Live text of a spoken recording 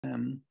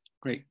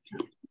Great.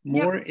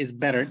 More is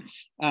better.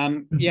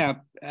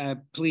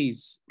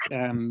 Please.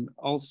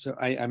 Also,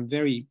 I'm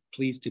very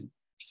pleased to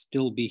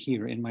still be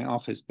here in my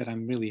office, but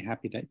I'm really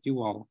happy that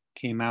you all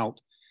came out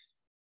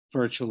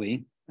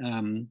virtually.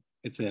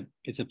 It's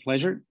a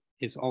pleasure.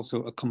 It's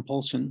also a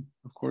compulsion,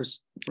 of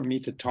course, for me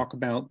to talk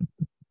about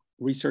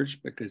research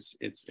because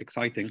it's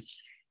exciting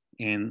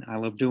and I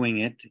love doing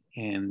it.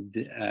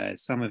 And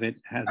some of it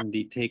has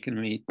indeed taken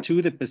me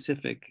to the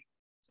Pacific,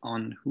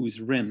 on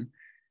whose rim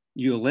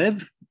you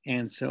live.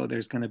 And so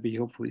there's going to be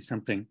hopefully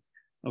something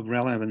of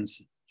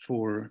relevance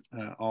for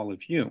all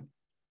of you.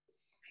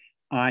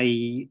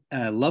 I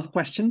love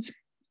questions.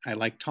 I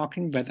like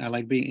talking, but I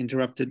like being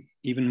interrupted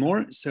even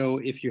more. So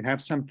if you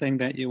have something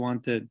that you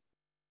want to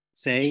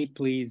say,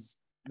 please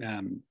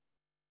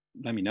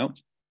let me know,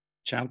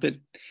 shout it.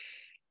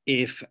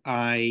 If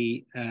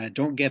I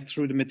don't get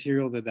through the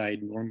material that I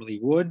normally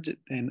would,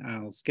 then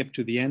I'll skip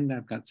to the end.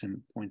 I've got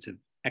some points of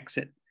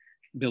exit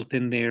built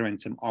in there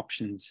and some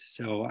options.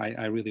 So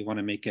I really want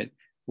to make it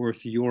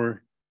worth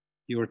your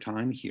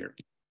time here.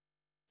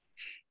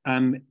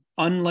 I'm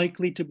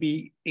unlikely to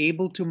be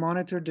able to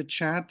monitor the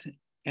chat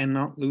and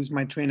not lose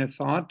my train of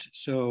thought.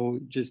 So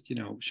just,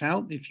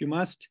 shout if you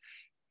must.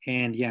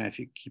 And yeah, if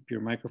you keep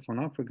your microphone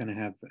off, we're going to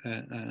have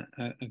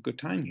a good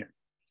time here.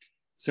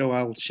 So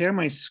I'll share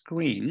my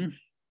screen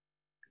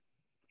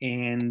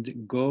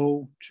and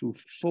go to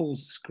full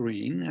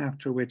screen,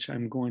 after which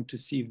I'm going to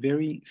see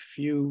very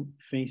few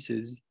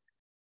faces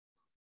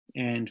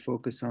and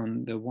focus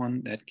on the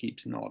one that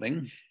keeps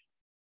nodding.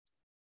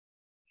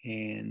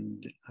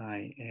 And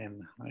I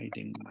am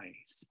hiding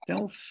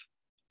myself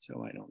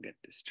so I don't get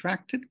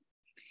distracted.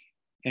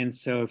 And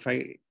so if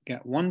I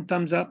get one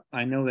thumbs up,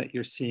 I know that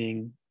you're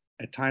seeing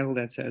a title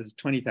that says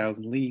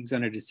 20,000 Leagues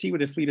Under the Sea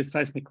with a Fleet of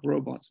Seismic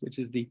Robots, which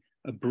is the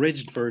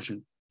abridged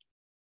version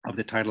of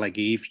the title I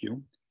gave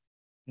you.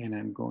 And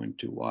I'm going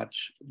to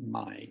watch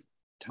my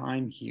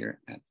time here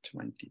at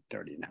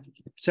 20:30 now.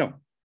 So,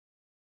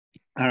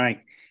 all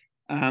right.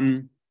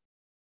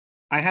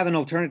 I have an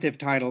alternative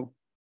title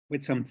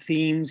with some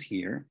themes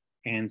here.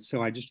 And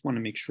so I just want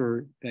to make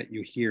sure that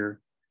you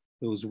hear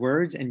those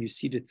words and you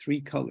see the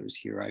three colors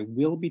here. I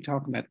will be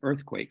talking about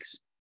earthquakes.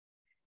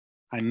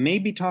 I may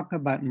be talking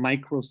about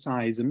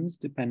microseisms,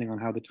 depending on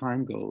how the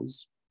time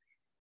goes.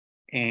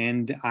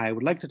 And I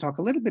would like to talk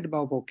a little bit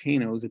about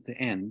volcanoes at the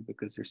end,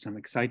 because there's some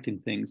exciting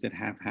things that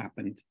have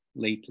happened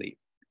lately.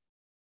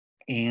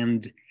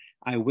 And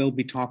I will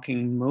be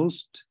talking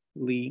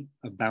mostly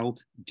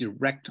about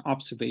direct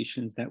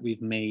observations that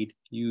we've made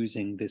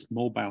using this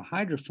mobile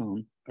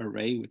hydrophone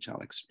array, which I'll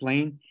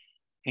explain,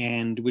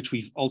 and which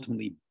we've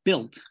ultimately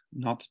built,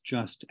 not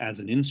just as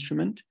an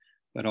instrument,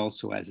 but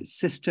also as a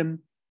system,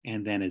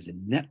 and then as a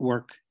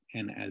network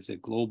and as a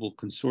global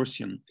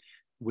consortium,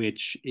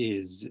 which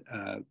is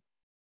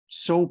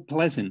so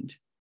pleasant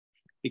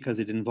because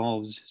it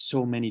involves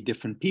so many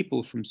different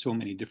people from so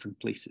many different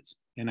places.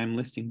 And I'm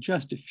listing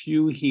just a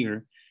few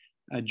here.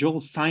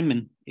 Joel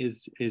Simon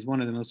is one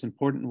of the most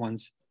important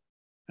ones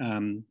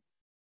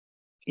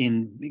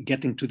in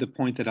getting to the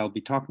point that I'll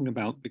be talking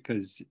about,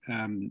 because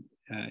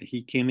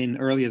he came in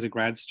early as a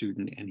grad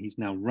student and he's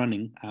now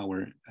running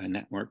our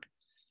network.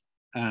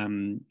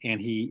 And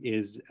he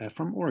is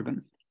from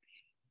Oregon.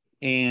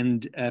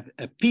 And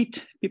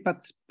Pete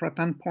Pipat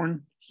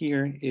Pratanporn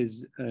here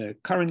is a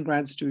current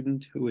grad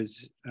student who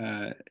is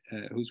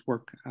whose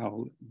work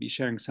I'll be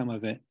sharing some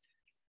of it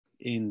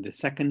in the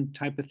second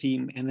type of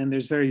theme. And then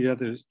there's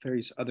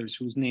various others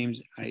whose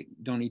names I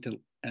don't need to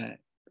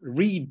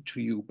read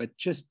to you, but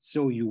just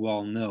so you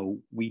all know,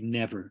 we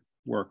never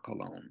work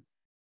alone.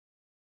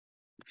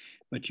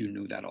 But you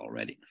knew that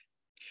already.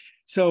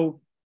 So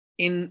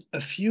in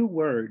a few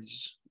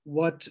words,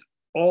 what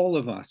all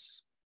of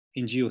us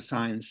in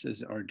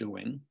geosciences are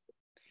doing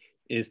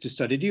is to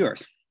study the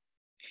Earth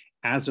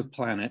as a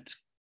planet.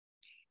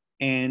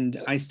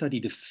 And I study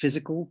the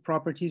physical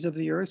properties of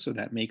the Earth, so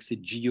that makes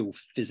it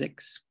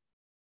geophysics.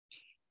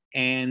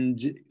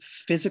 And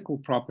physical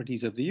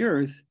properties of the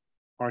Earth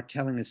are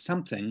telling us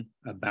something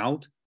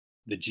about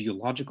the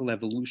geological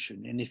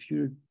evolution. And if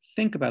you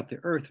think about the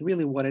Earth,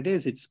 really what it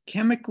is, it's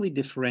chemically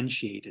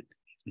differentiated.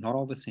 It's not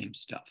all the same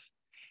stuff.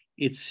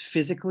 It's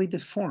physically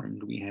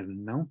deformed. We have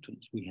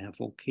mountains, we have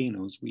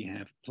volcanoes, we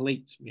have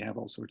plates, we have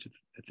all sorts of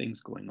things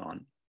going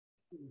on.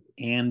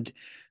 And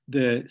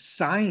the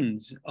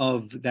signs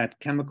of that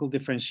chemical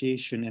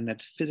differentiation and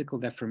that physical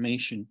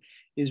deformation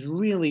is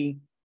really,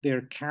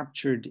 they're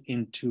captured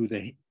into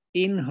the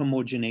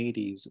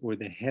inhomogeneities or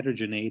the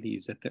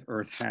heterogeneities that the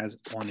Earth has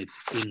on its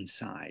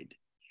inside.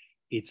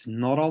 It's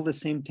not all the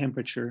same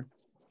temperature.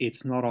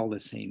 It's not all the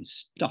same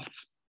stuff.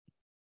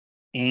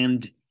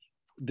 And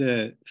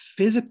the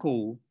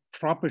physical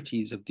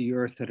properties of the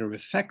Earth that are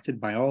affected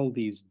by all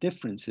these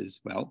differences,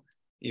 well,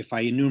 if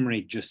I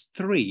enumerate just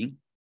three,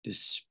 the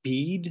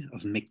speed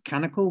of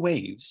mechanical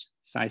waves,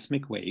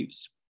 seismic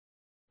waves,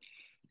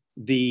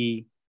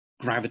 the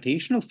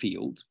gravitational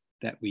field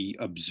that we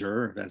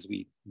observe as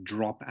we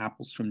drop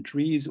apples from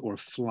trees or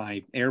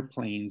fly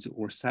airplanes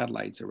or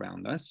satellites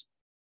around us,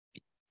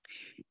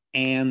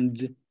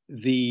 and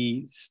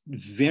the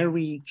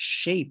very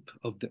shape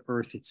of the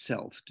Earth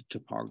itself, the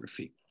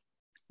topography.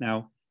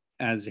 Now,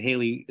 as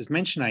Haley has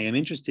mentioned, I am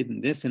interested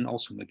in this and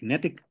also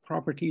magnetic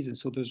properties. And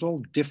so there's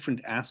all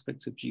different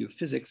aspects of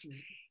geophysics.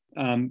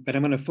 But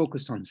I'm going to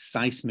focus on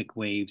seismic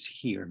waves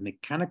here,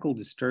 mechanical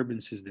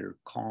disturbances that are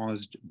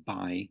caused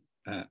by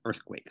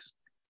earthquakes.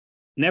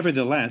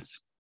 Nevertheless,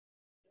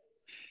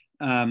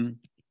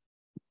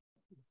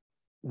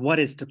 what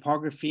is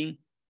topography?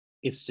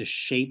 It's the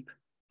shape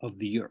of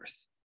the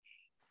Earth.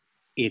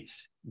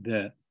 It's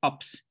the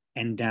ups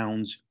and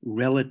downs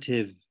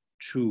relative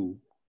to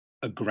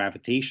a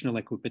gravitational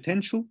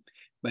equipotential.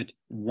 But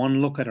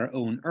one look at our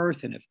own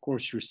Earth, and of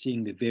course, you're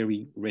seeing the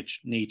very rich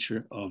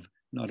nature of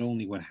not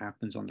only what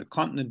happens on the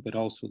continent, but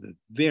also the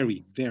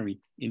very, very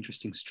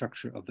interesting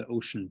structure of the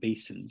ocean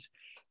basins.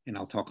 And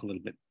I'll talk a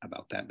little bit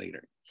about that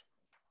later.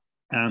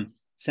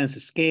 Sense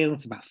of scale,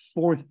 it's about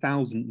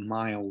 4,000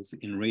 miles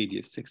in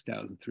radius,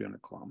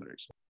 6,300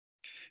 kilometers.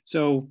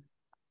 So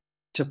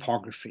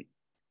topography.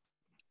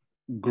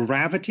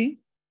 Gravity,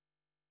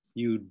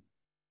 you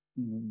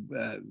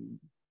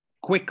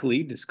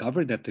quickly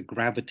discover that the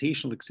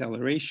gravitational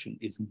acceleration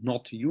is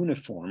not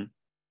uniform.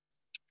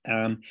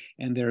 And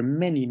there are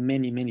many,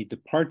 many, many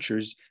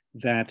departures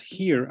that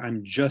here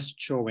I'm just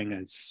showing a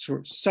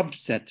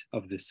subset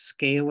of the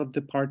scale of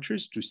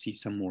departures to see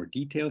some more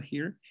detail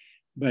here.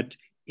 But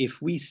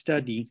if we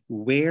study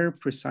where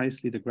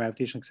precisely the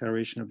gravitational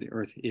acceleration of the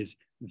Earth is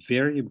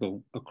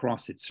variable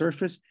across its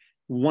surface,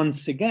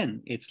 once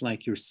again, it's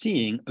like you're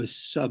seeing a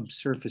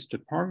subsurface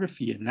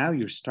topography, and now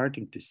you're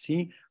starting to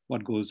see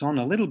what goes on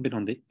a little bit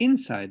on the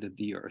inside of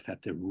the Earth,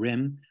 at the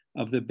rim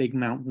of the big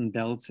mountain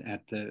belts,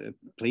 at the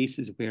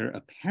places where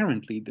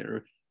apparently there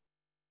are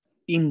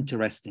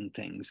interesting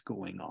things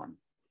going on.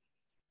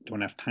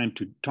 Don't have time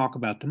to talk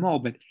about them all,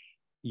 but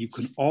you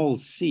can all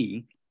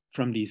see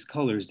from these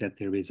colors that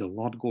there is a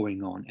lot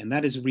going on, and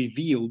that is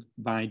revealed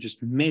by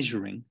just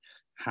measuring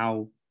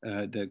how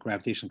the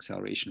gravitational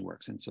acceleration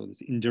works. And so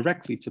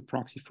indirectly, it's a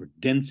proxy for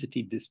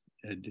density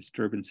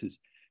disturbances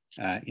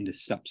in the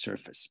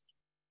subsurface.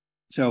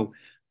 So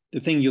the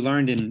thing you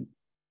learned in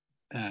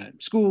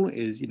school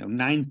is,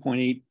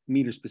 9.8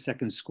 meters per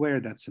second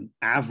squared. That's an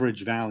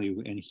average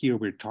value. And here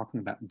we're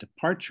talking about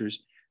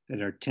departures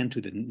that are 10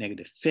 to the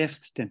 -5th,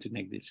 10 to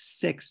the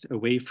 -6th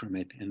away from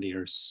it. And they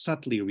are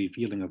subtly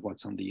revealing of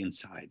what's on the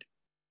inside.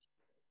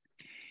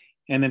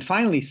 And then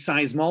finally,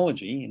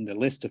 seismology in the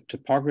list of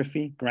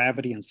topography,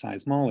 gravity, and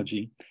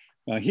seismology.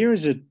 Well, here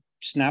is a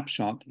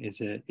snapshot,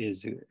 is a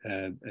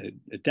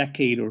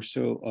decade or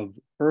so of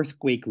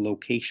earthquake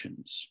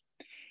locations.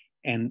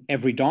 And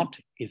every dot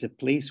is a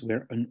place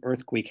where an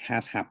earthquake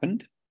has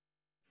happened.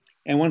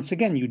 And once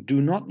again, you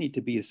do not need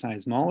to be a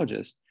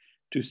seismologist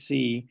to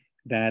see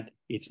that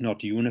it's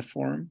not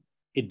uniform.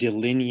 It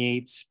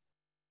delineates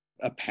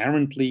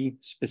apparently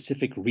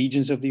specific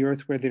regions of the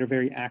Earth where they're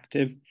very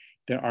active.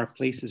 There are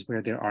places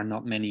where there are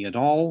not many at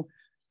all.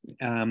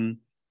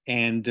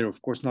 And they're,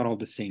 of course, not all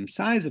the same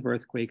size of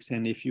earthquakes.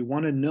 And if you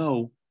want to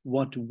know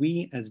what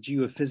we as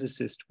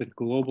geophysicists with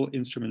global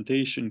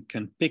instrumentation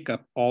can pick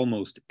up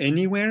almost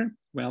anywhere,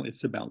 well,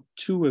 it's about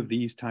 2 of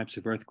these types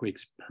of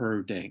earthquakes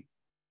per day.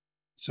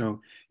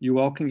 So you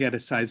all can get a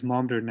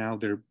seismometer now.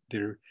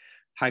 They're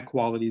high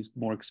quality, is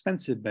more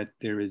expensive, but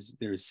there is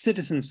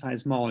citizen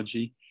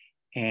seismology,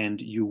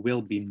 and you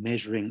will be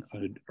measuring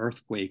an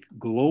earthquake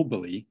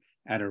globally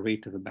at a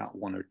rate of about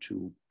 1 or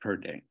 2 per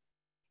day.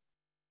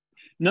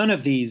 None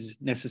of these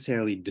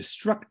necessarily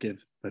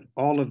destructive, but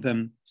all of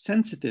them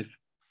sensitive,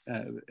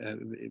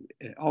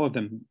 all of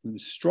them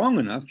strong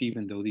enough,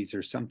 even though these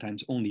are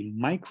sometimes only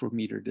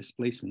micrometer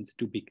displacements,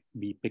 to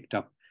be picked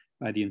up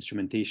by the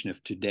instrumentation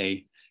of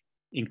today,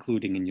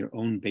 including in your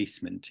own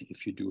basement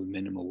if you do a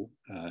minimal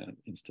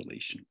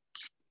installation.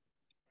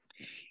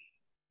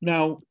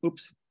 Now,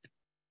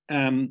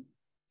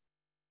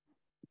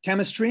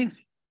 chemistry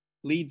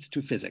leads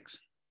to physics.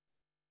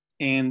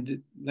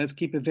 And let's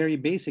keep it very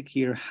basic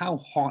here. How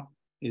hot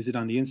is it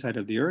on the inside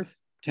of the Earth?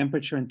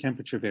 Temperature and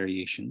temperature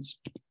variations.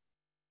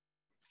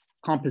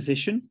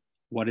 Composition,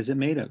 what is it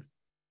made of?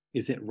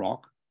 Is it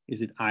rock?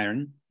 Is it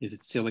iron? Is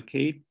it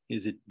silicate?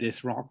 Is it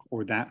this rock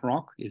or that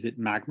rock? Is it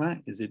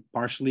magma? Is it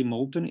partially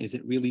molten? Is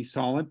it really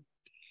solid?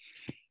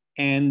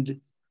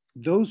 And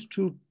those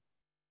 2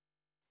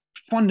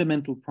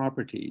 fundamental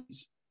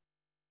properties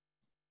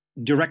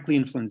directly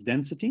influence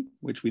density,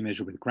 which we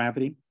measure with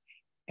gravity,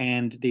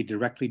 and they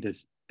directly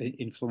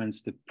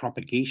influence the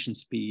propagation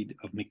speed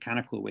of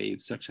mechanical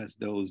waves, such as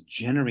those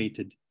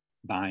generated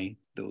by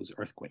those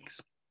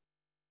earthquakes.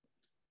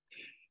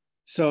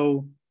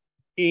 So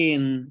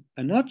in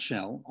a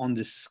nutshell, on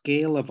the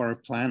scale of our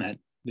planet,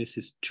 this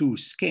is 2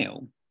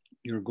 scale,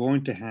 you're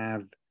going to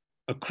have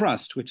a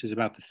crust, which is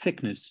about the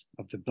thickness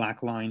of the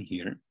black line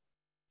here.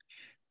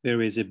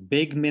 There is a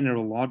big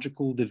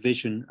mineralogical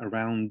division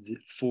around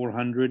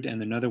 400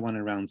 and another one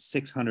around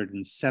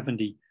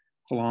 670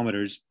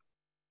 kilometers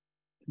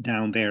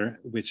down there,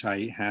 which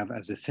I have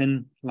as a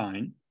thin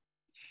line.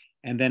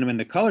 And then when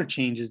the color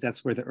changes,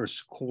 that's where the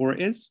Earth's core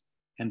is.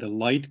 and the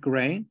light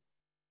gray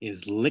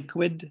is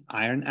liquid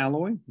iron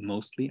alloy,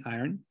 mostly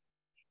iron,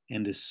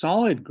 and the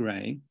solid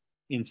gray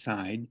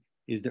inside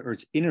is the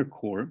Earth's inner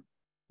core,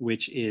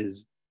 which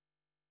is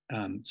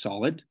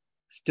solid,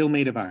 still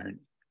made of iron.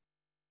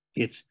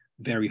 It's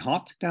very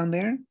hot down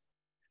there,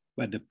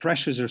 but the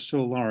pressures are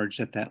so large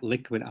that that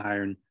liquid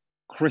iron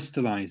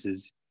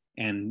crystallizes.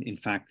 And in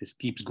fact, this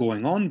keeps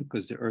going on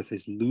because the Earth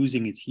is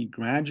losing its heat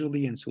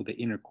gradually. And so the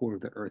inner core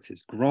of the Earth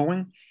is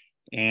growing.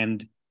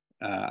 And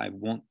I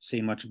won't say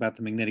much about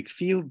the magnetic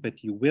field,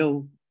 but you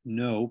will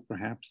know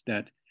perhaps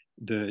that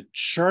the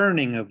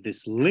churning of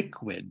this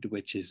liquid,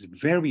 which is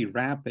very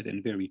rapid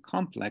and very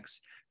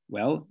complex,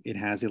 well, it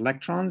has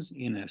electrons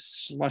in a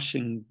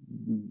slushing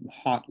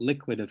hot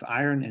liquid of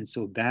iron. And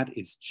so that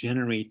is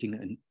generating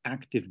an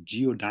active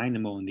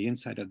geodynamo on the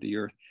inside of the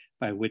Earth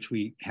by which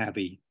we have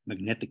a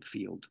magnetic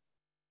field.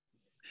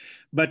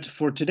 But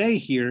for today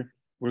here,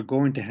 we're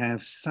going to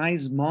have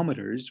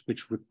seismometers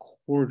which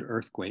record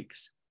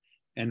earthquakes,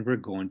 and we're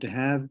going to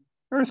have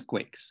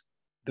earthquakes.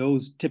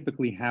 Those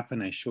typically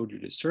happen, I showed you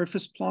the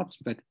surface plots,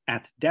 but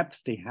at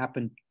depth, they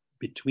happen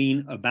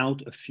between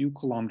about a few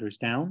kilometers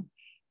down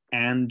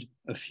and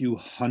a few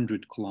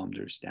 100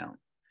 kilometers down.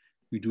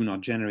 You do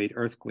not generate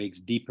earthquakes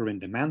deeper in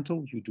the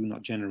mantle. You do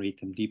not generate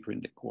them deeper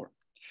in the core.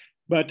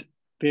 But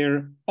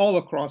they're all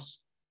across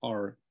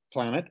our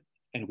planet,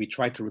 and we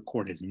try to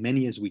record as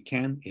many as we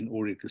can in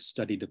order to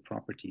study the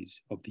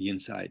properties of the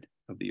inside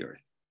of the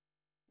Earth.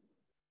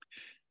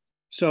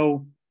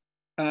 So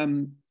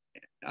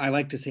I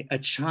like to say a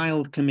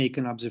child can make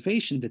an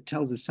observation that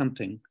tells us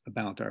something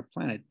about our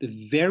planet.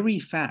 The very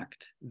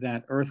fact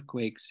that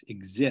earthquakes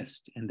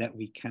exist and that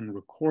we can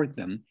record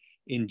them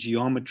in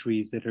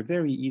geometries that are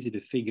very easy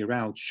to figure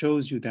out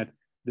shows you that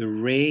the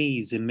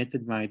rays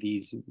emitted by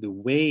the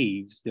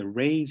waves, the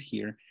rays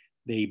here,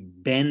 they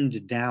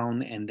bend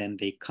down and then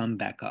they come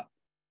back up.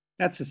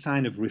 That's a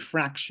sign of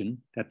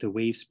refraction, that the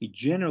wave speed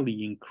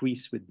generally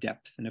increase with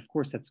depth. And of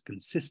course, that's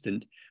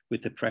consistent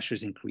with the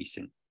pressures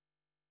increasing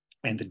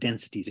and the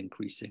densities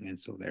increasing. And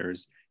so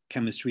there's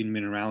chemistry and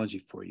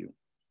mineralogy for you.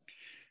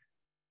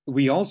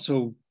 We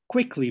also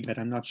quickly, but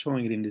I'm not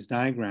showing it in this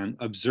diagram,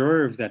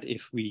 observe that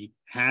if we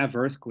have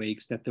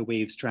earthquakes, that the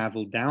waves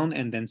travel down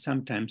and then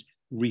sometimes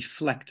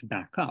reflect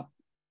back up.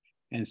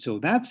 And so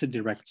that's a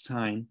direct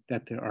sign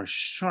that there are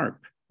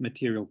sharp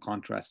material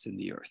contrasts in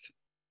the Earth.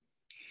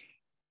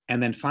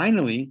 And then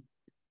finally,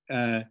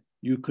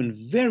 you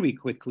can very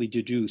quickly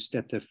deduce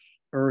that the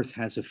Earth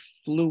has a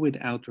fluid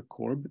outer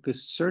core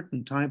because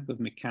certain type of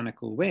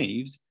mechanical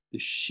waves, the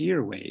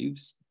shear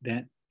waves,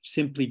 that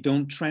simply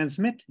don't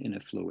transmit in a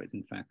fluid.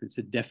 In fact, it's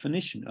a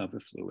definition of a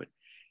fluid.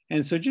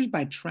 And so just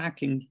by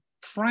tracking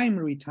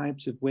primary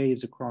types of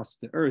waves across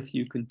the Earth,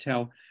 you can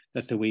tell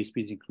that the wave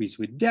speeds increase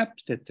with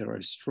depth, that there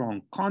are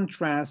strong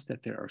contrasts,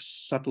 that there are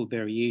subtle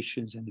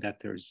variations, and that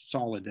there's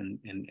solid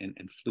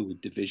and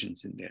fluid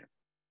divisions in there.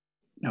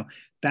 Now,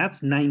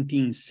 that's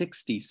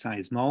 1960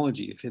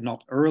 seismology. If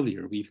not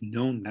earlier, we've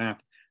known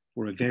that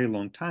for a very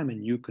long time,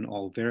 and you can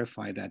all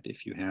verify that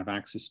if you have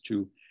access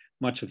to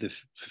much of the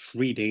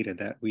free data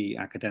that we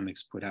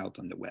academics put out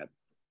on the web.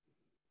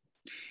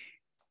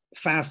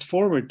 Fast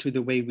forward to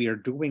the way we are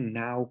doing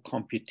now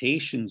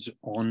computations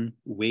on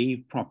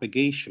wave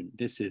propagation.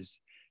 This is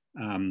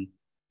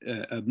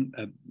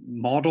a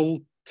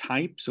model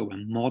type, so a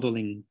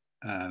modeling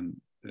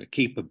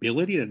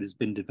capability that has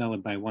been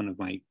developed by one of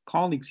my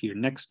colleagues here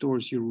next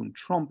door's Jeroen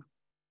Tromp.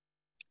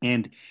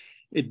 And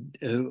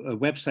a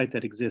website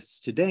that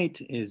exists to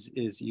date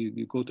is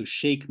you go to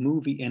Shake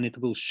Movie and it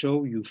will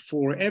show you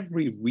for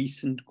every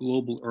recent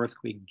global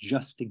earthquake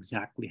just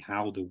exactly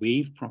how the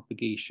wave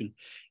propagation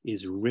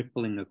is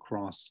rippling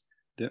across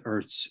the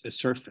Earth's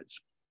surface.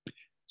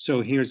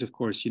 So here's, of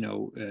course,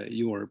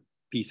 your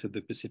piece of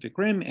the Pacific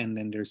Rim, and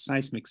then there's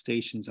seismic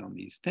stations on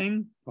these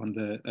things, on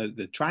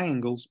the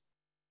triangles.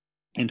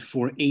 And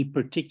for a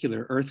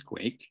particular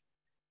earthquake,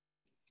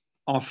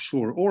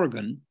 offshore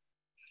Oregon,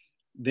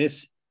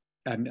 this,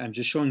 I'm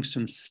just showing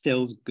some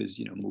stills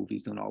because,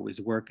 movies don't always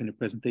work in a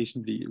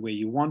presentation the way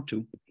you want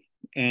to.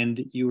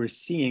 And you are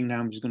seeing,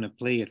 now I'm just going to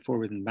play it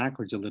forward and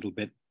backwards a little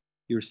bit.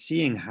 You're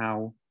seeing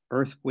how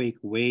earthquake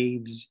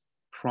waves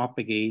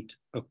propagate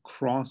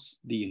across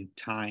the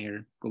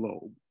entire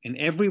globe. And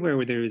everywhere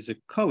where there is a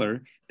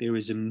color, there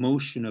is a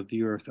motion of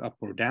the Earth up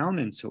or down.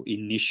 And so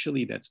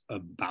initially that's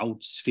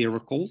about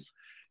spherical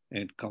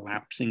and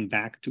collapsing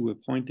back to a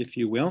point, if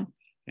you will.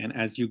 And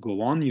as you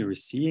go on, you're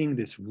seeing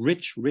this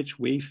rich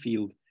wave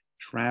field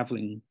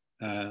traveling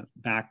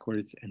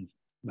backwards. And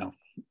well,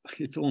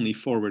 it's only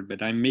forward,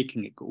 but I'm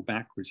making it go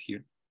backwards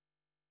here.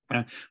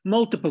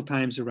 Multiple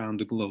times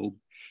around the globe.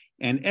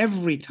 And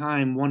every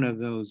time one of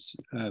those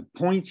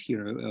points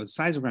here,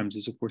 seismograms,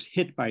 is of course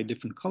hit by a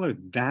different color,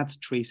 that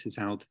traces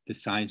out the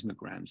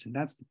seismograms. And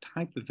that's the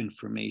type of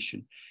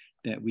information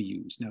that we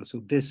use. Now,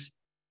 so this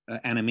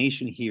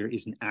animation here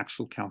is an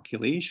actual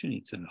calculation.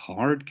 It's a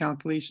hard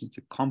calculation. It's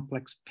a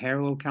complex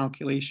parallel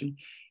calculation,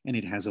 and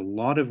it has a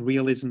lot of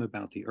realism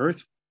about the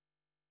Earth.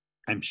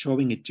 I'm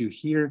showing it to you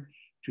here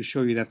to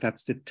show you that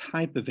that's the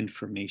type of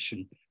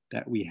information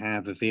that we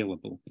have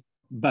available.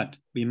 But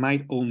we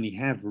might only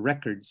have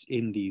records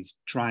in these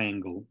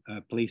triangle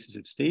places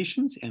of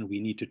stations, and we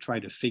need to try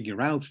to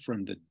figure out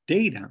from the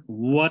data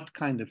what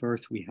kind of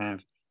Earth we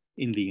have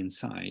in the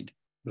inside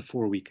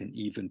before we can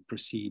even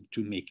proceed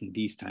to making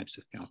these types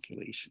of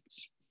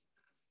calculations.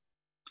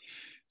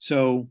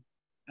 So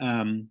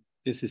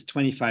this is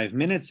 25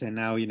 minutes, and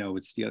now you know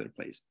it's the other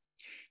place.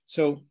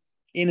 So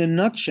in a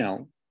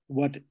nutshell,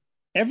 what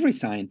every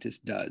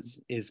scientist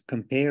does is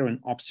compare an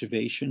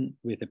observation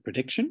with a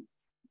prediction.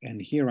 And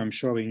here I'm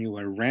showing you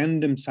a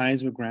random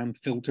seismogram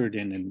filtered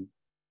in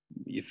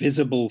a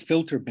visible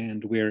filter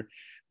band where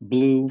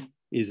blue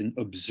is an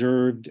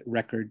observed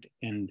record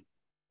and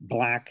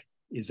black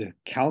is a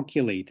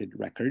calculated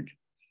record.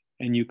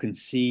 And you can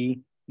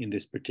see in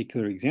this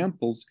particular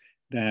examples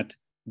that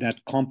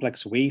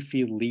complex wave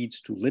field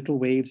leads to little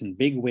waves and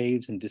big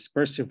waves and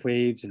dispersive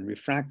waves and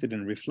refracted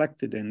and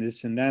reflected and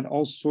this and that,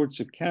 all sorts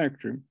of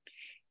character.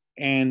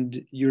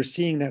 And you're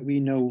seeing that we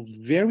know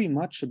very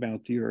much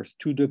about the Earth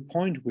to the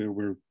point where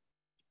we're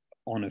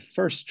on a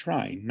first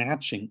try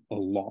matching a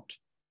lot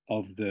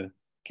of the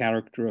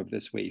character of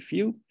this wave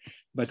field.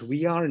 But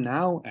we are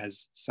now,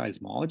 as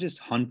seismologists,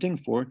 hunting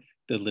for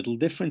the little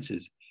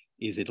differences.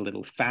 Is it a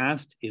little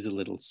fast? Is it a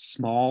little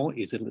small?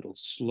 Is it a little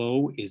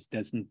slow?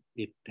 Doesn't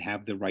it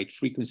have the right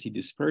frequency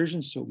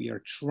dispersion? So we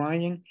are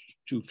trying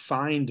to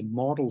find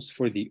models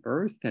for the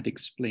Earth that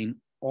explain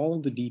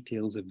all the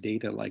details of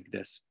data like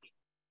this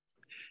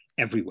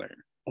everywhere.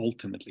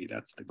 Ultimately,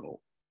 that's the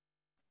goal.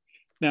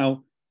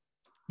 Now,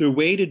 the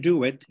way to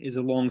do it is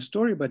a long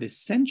story, but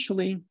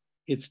essentially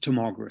it's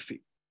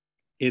tomography.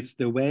 It's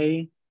the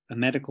way a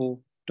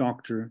medical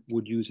doctor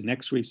would use an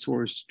X-ray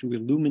source to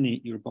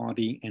illuminate your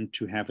body and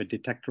to have a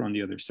detector on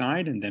the other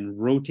side and then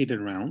rotate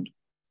it around.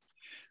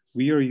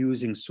 We are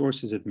using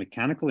sources of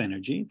mechanical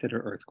energy that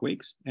are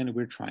earthquakes, and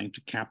we're trying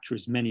to capture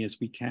as many as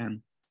we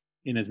can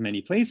in as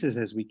many places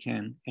as we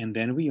can. And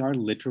then we are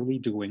literally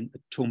doing a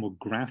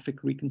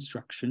tomographic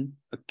reconstruction,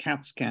 a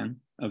CAT scan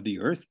of the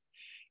Earth.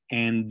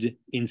 And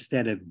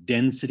instead of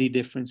density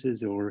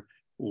differences or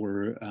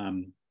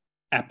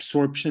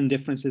absorption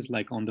differences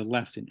like on the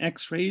left in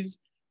X-rays,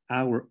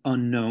 our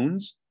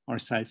unknowns are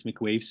seismic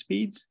wave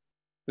speeds,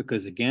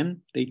 because again,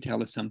 they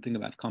tell us something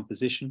about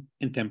composition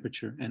and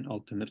temperature and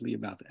ultimately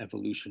about the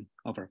evolution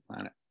of our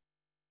planet.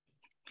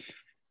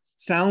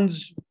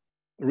 Sounds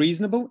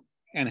reasonable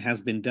and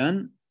has been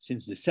done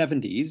since the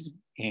 70s.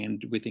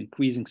 And with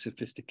increasing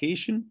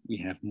sophistication, we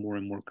have more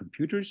and more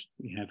computers,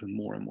 we have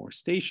more and more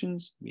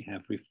stations, we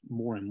have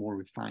more and more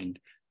refined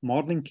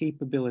modeling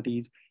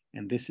capabilities.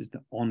 And this is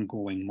the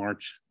ongoing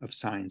march of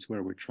science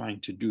where we're trying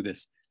to do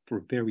this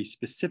for very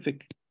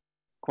specific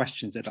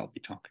questions that I'll be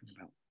talking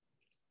about.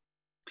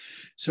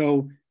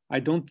 So I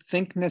don't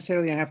think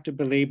necessarily I have to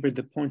belabor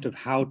the point of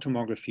how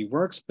tomography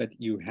works, but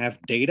you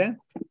have data.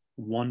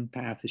 One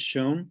path is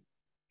shown,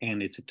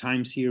 and it's a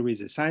time series,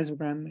 a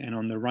seismogram, and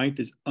on the right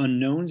is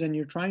unknowns, and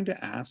you're trying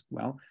to ask,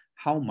 well,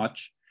 how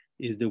much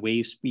is the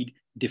wave speed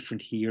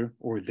different here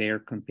or there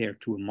compared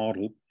to a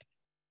model?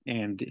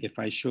 And if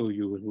I show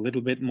you a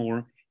little bit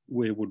more,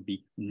 where it would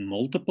be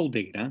multiple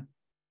data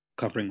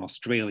covering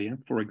Australia,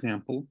 for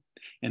example,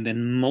 and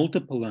then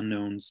multiple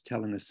unknowns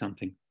telling us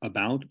something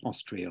about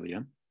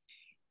Australia.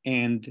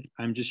 And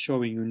I'm just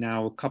showing you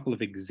now a couple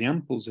of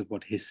examples of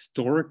what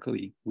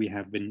historically we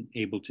have been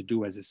able to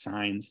do as a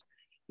science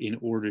in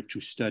order to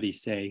study,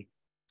 say,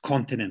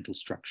 continental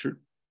structure.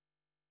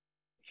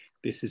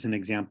 This is an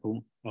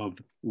example of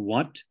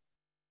what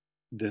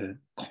the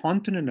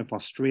continent of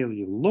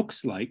Australia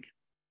looks like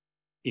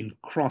in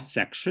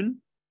cross-section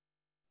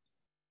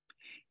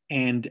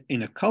and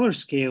in a color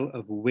scale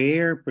of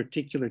where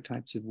particular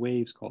types of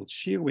waves called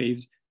shear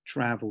waves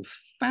travel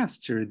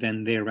faster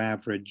than their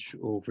average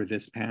over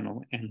this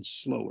panel and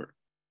slower.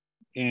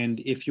 And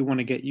if you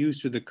want to get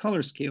used to the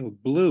color scale,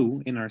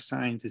 blue in our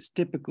science is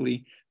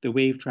typically the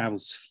wave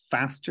travels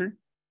faster,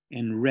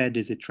 and red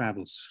is it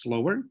travels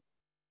slower.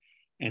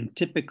 And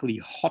typically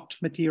hot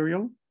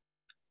material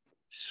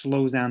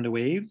slows down the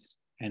waves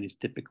and is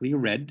typically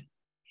red.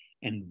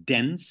 And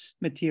dense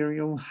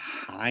material,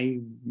 high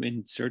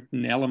in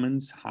certain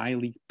elements,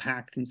 highly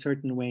packed in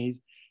certain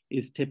ways,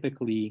 is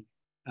typically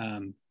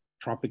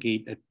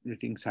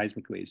propagating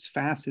seismic waves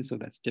fastest, so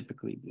that's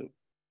typically blue.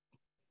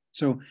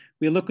 So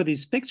we look at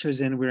these pictures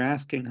and we're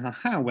asking,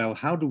 well,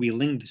 how do we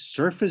link the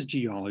surface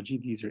geology?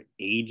 These are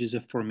ages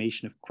of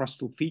formation of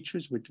crustal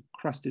features, where the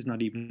crust is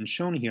not even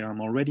shown here. I'm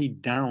already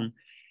down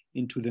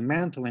into the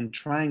mantle and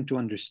trying to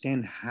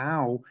understand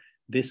how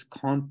this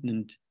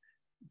continent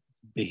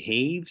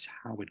behaves,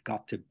 how it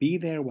got to be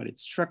there, what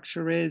its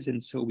structure is.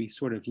 And so we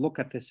sort of look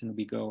at this and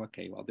we go,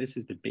 okay, well, this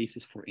is the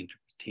basis for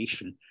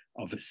interpretation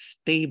of a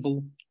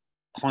stable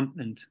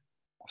continent,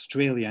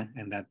 Australia,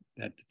 and that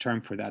the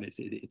term for that is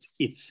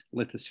its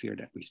lithosphere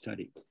that we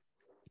study.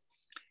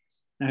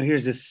 Now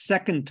here's a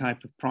second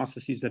type of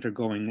processes that are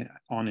going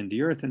on in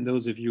the Earth, and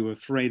those of you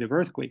afraid of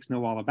earthquakes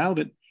know all about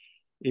it,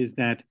 is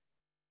that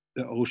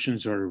the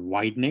oceans are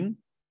widening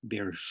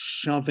they're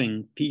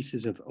shoving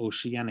pieces of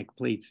oceanic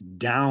plates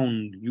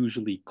down,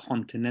 usually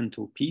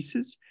continental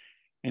pieces.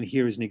 And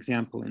here's an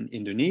example in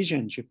Indonesia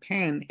and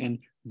Japan. And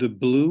the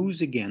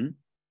blues, again,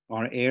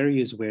 are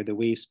areas where the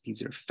wave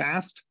speeds are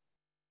fast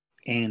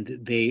and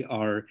they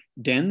are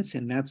dense.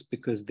 And that's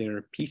because there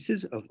are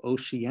pieces of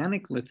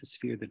oceanic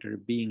lithosphere that are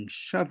being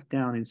shoved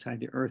down inside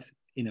the Earth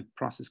in a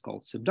process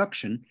called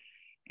subduction.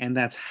 And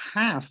that's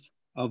half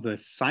of a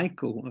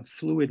cycle, a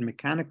fluid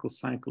mechanical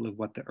cycle of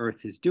what the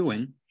Earth is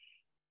doing.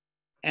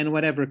 And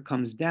whatever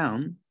comes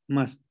down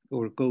must,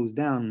 or goes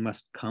down,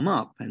 must come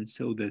up. And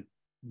so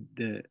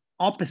the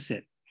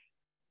opposite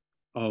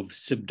of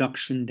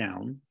subduction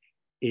down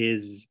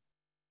is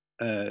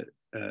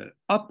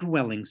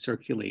upwelling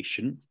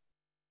circulation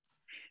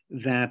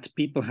that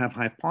people have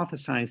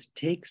hypothesized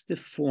takes the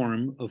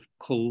form of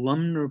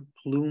columnar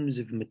plumes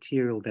of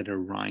material that are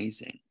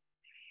rising,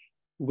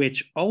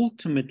 which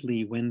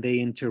ultimately, when they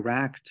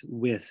interact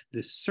with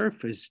the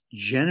surface,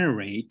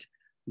 generate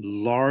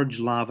large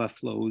lava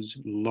flows,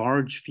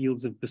 large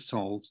fields of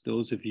basalts.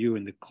 Those of you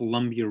in the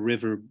Columbia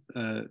River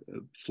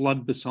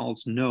flood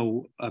basalts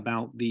know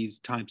about these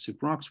types of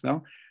rocks.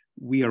 Well,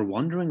 we are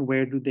wondering,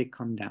 where do they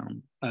come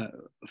down?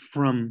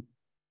 From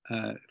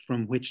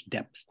which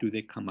depths do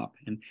they come up?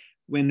 And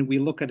when we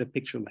look at a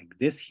picture like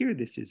this here,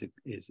 this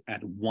is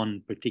at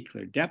one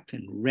particular depth,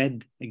 and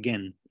red,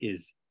 again,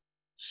 is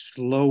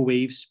slow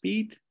wave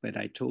speed, but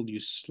I told you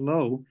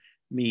slow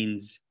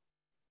means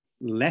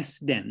less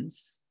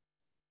dense,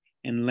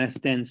 and less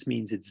dense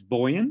means it's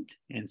buoyant.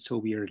 And so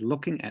we are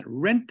looking at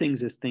red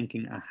things as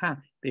thinking, aha,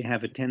 they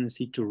have a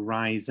tendency to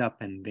rise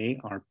up, and they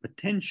are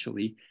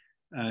potentially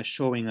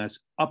showing us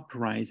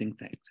uprising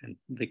things. And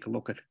take a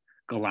look at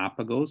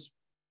Galapagos,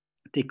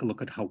 take a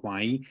look at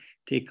Hawaii,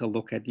 take a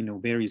look at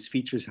various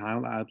features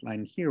I'll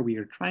outline here. We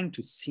are trying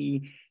to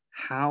see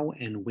how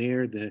and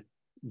where the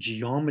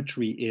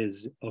geometry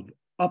is of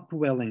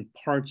upwelling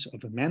parts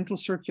of a mantle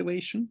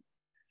circulation,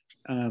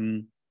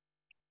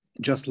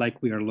 just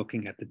like we are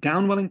looking at the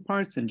downwelling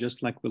parts, and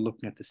just like we're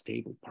looking at the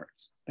stable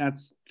parts.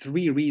 That's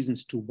 3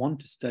 reasons to want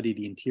to study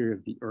the interior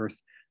of the Earth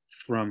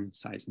from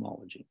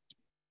seismology.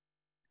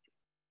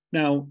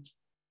 Now,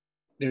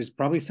 there's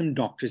probably some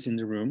doctors in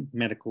the room,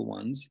 medical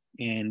ones,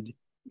 and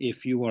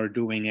if you are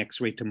doing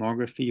X-ray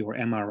tomography or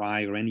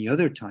MRI or any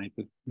other type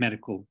of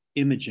medical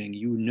imaging,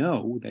 you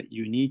know that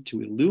you need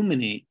to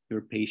illuminate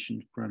your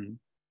patient from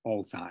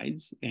all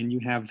sides, and you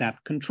have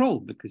that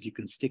controlled because you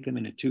can stick them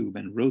in a tube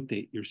and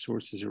rotate your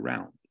sources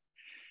around.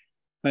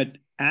 But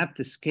at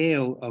the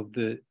scale of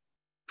the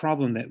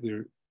problem that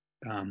we're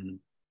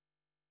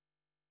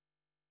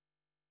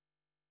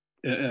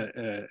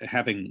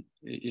having,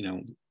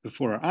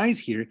 before our eyes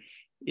here,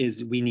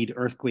 is we need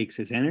earthquakes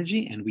as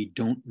energy, and we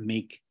don't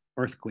make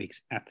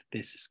earthquakes at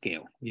this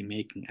scale. We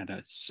make them at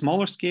a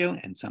smaller scale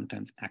and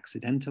sometimes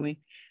accidentally,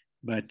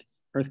 but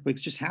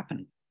earthquakes just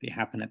happen. They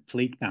happen at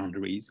plate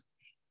boundaries.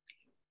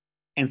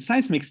 And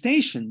seismic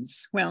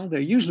stations, well, they're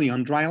usually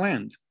on dry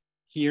land.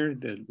 Here,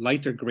 the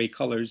lighter gray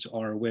colors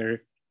are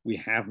where we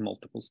have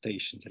multiple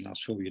stations, and I'll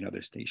show you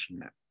another station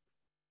map.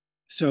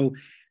 So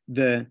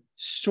the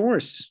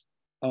source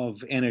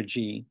of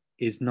energy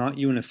is not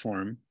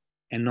uniform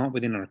and not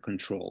within our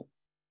control.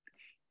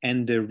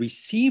 And the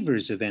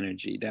receivers of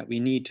energy that we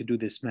need to do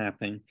this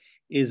mapping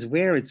is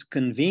where it's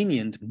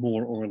convenient,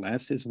 more or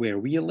less, is where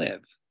we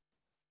live.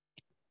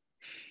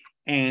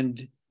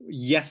 And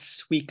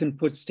yes, we can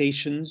put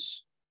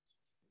stations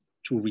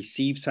to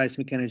receive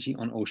seismic energy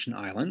on ocean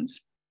islands.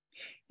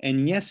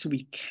 And yes,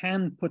 we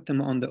can put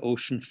them on the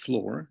ocean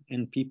floor,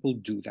 and people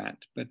do that,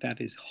 but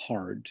that is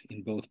hard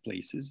in both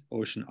places.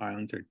 Ocean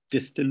islands are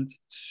distant,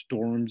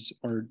 storms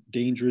are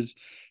dangerous,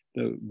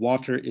 the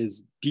water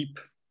is deep,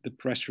 the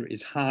pressure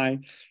is high.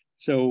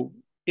 So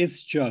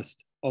it's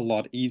just a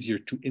lot easier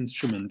to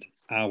instrument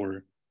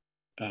our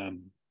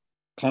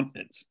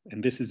continents.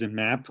 And this is a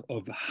map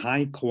of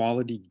high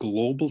quality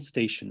global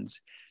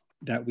stations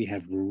that we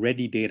have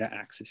ready data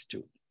access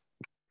to.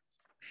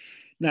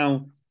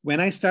 Now, when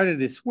I started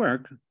this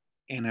work,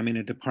 and I'm in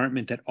a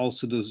department that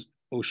also does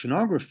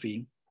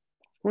oceanography,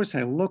 of course,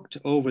 I looked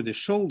over the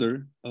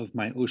shoulder of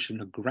my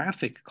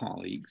oceanographic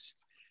colleagues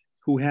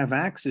who have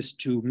access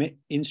to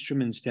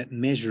instruments that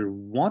measure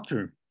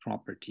water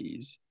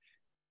properties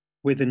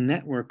with a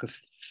network of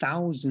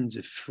thousands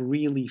of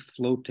freely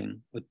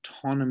floating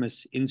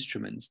autonomous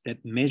instruments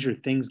that measure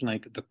things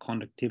like the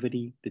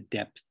conductivity, the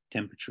depth,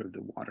 temperature of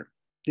the water.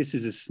 This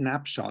is a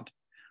snapshot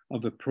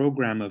of a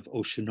program of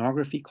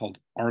oceanography called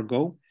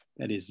Argo.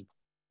 That is,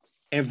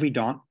 every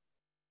dot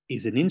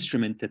is an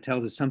instrument that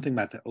tells us something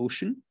about the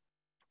ocean.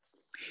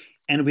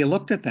 And we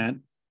looked at that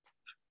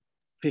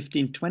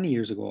 15, 20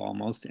 years ago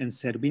almost, and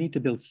said, we need to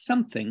build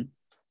something,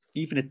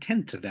 even a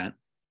tenth of that,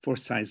 for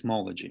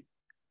seismology.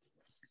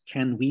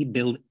 Can we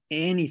build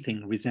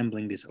anything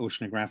resembling this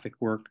oceanographic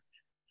work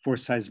for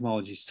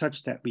seismology,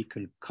 such that we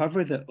can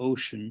cover the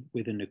ocean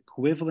with an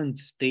equivalent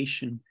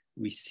station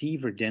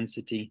receiver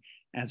density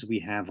as we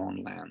have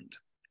on land?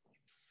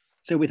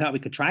 So we thought we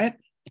could try it,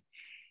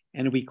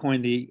 and we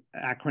coined the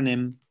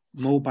acronym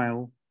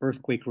Mobile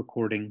earthquake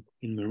recording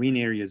in marine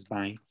areas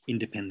by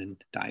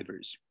independent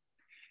divers.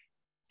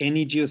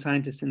 Any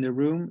geoscientist in the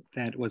room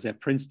that was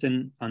at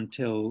Princeton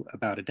until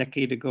about a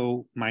decade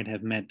ago might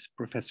have met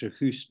Professor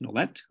Huss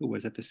Nolet, who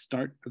was at the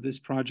start of this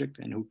project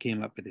and who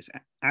came up with this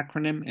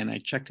acronym. And I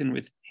checked in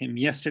with him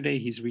yesterday.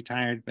 He's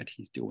retired, but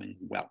he's doing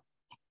well.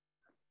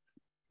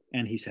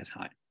 And he says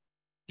hi.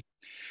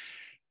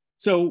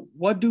 So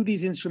what do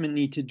these instruments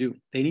need to do?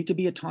 They need to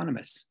be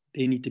autonomous.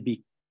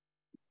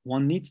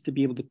 One needs to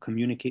be able to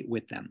communicate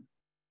with them.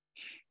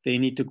 They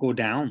need to go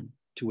down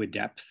to a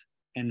depth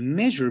and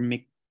measure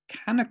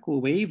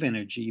mechanical wave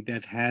energy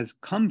that has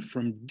come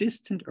from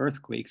distant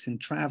earthquakes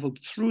and traveled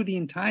through the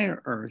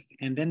entire Earth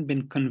and then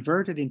been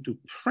converted into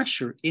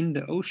pressure in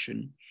the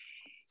ocean.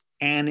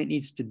 And it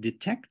needs to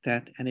detect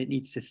that, and it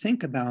needs to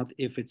think about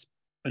if it's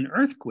an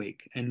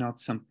earthquake and not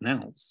something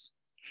else.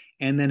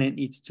 And then it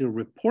needs to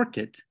report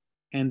it,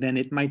 and then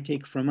it might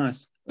take from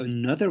us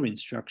another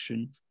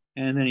instruction,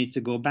 and then it needs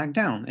to go back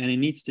down. And it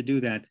needs to do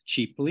that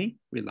cheaply,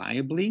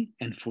 reliably,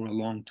 and for a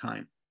long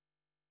time.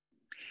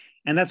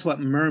 And that's what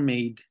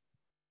MERMAID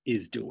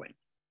is doing.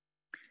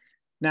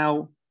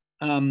 Now,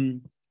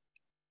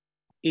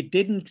 it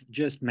didn't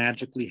just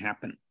magically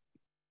happen.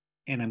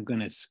 And I'm going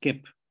to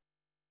skip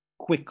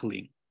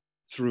quickly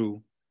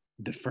through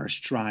the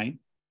first try,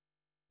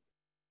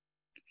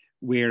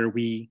 where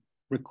we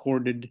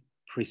recorded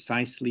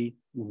precisely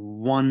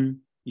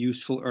one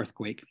useful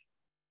earthquake.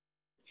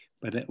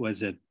 But it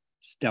was a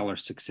stellar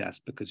success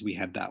because we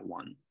had that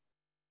one.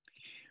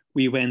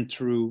 We went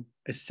through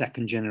a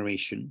second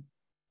generation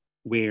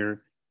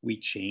where we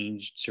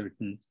changed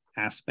certain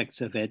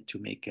aspects of it to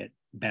make it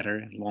better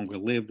and longer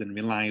lived and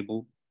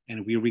reliable.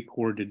 And we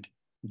recorded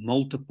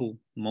multiple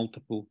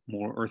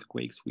more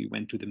earthquakes. We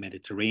went to the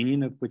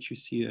Mediterranean, of which you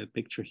see a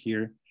picture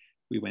here.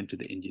 We went to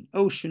the Indian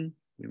Ocean.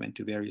 We went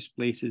to various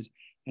places.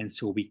 And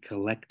so we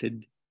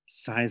collected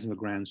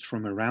seismograms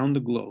from around the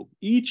globe,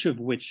 each of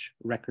which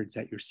records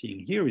that you're seeing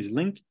here is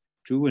linked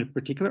to a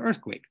particular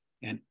earthquake.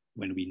 And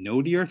when we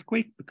know the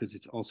earthquake, because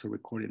it's also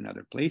recorded in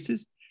other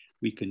places,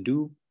 we can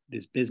do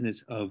this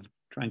business of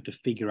trying to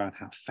figure out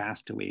how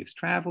fast the waves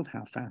traveled,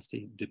 how fast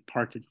they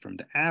departed from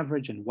the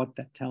average, and what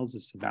that tells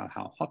us about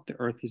how hot the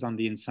Earth is on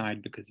the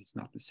inside, because it's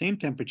not the same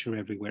temperature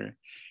everywhere,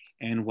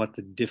 and what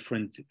the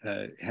different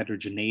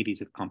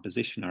heterogeneities of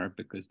composition are,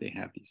 because they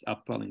have these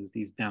upwellings,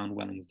 these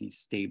downwellings, these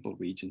stable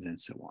regions, and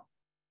so on.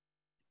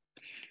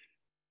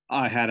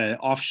 I had an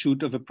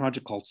offshoot of a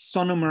project called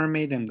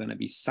SonoMermaid. I'm going to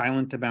be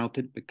silent about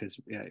it because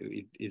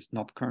it is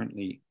not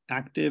currently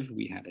active.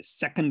 We had a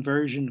second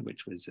version,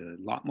 which was a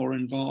lot more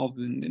involved.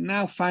 And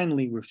now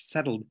finally, we've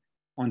settled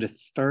on the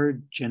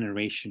third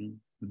generation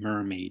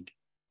MERMAID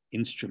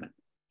instrument.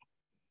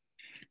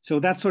 So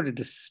that's sort of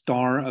the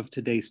star of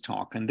today's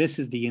talk. And this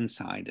is the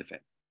inside of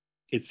it.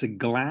 It's a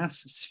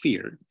glass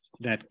sphere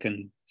that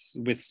can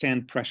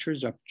withstand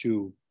pressures up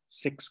to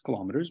 6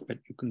 kilometers, but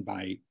you can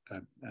buy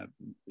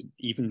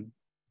even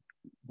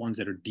ones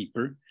that are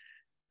deeper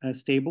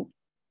stable.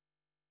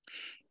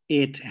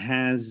 It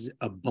has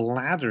a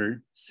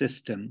bladder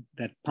system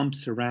that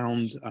pumps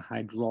around a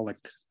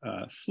hydraulic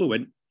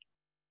fluid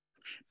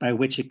by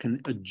which it can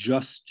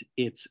adjust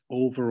its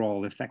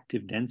overall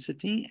effective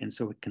density. And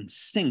so it can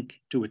sink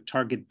to a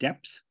target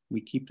depth. We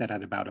keep that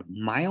at about a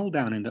mile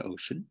down in the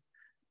ocean,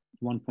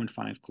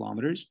 1.5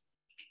 kilometers,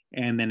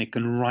 and then it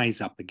can rise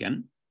up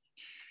again.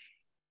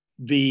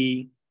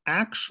 The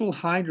actual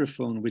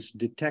hydrophone, which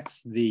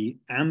detects the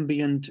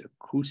ambient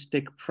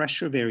acoustic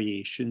pressure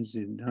variations,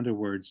 in other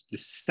words, the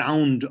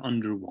sound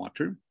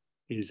underwater,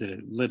 is a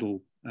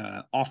little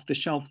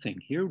off-the-shelf thing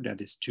here that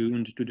is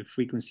tuned to the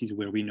frequencies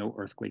where we know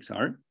earthquakes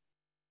are.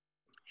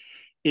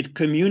 It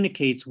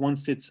communicates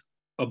once it's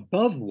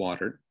above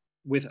water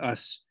with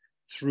us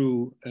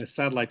through a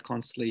satellite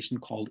constellation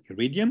called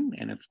Iridium.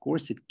 And of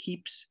course, it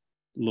keeps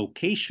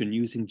location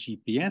using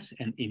GPS,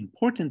 and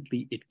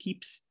importantly, it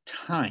keeps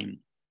time,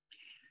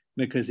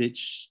 because it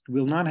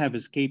will not have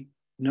escaped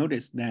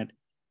notice that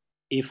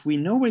if we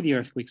know where the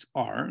earthquakes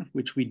are,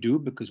 which we do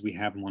because we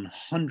have them on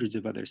hundreds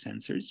of other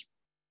sensors,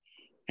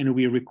 and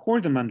we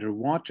record them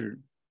underwater,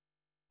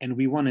 and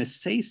we want to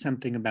say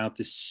something about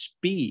the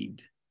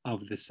speed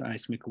of the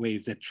seismic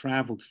waves that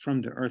traveled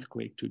from the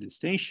earthquake to the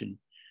station,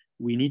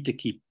 we need to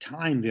keep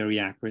time very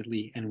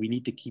accurately, and we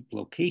need to keep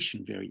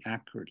location very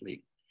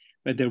accurately.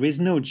 But there is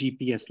no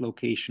GPS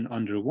location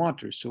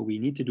underwater, so we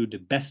need to do the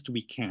best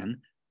we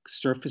can,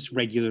 surface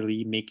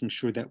regularly, making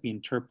sure that we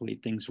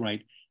interpolate things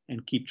right,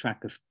 and keep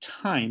track of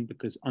time,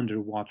 because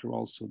underwater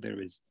also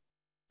there is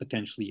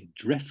potentially a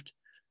drift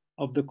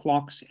of the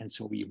clocks. And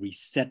so we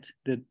reset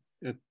the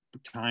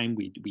time,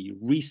 we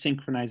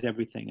resynchronize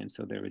everything. And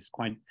so there is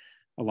quite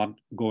a lot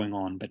going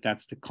on, but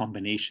that's the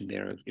combination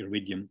there of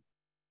Iridium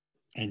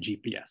and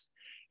GPS.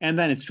 And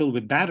then it's filled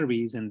with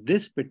batteries. And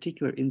this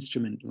particular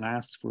instrument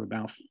lasts for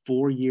about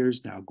 4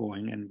 years now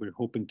going, and we're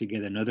hoping to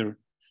get another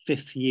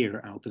 5th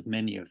year out of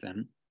many of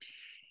them.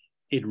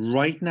 It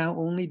right now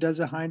only does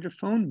a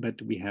hydrophone,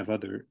 but we have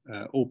other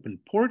open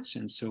ports.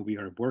 And so we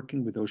are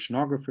working with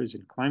oceanographers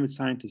and climate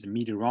scientists and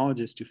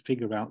meteorologists to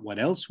figure out what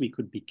else we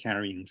could be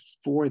carrying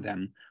for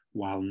them,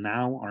 while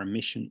now our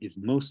mission is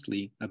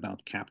mostly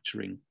about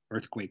capturing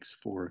earthquakes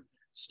for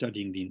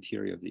studying the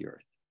interior of the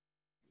Earth.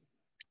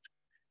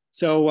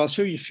 So I'll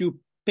show you a few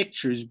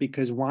pictures,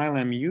 because while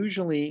I'm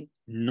usually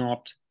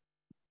not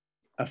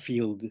a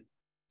field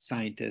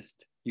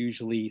scientist,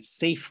 usually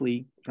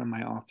safely from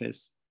my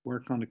office,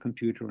 work on a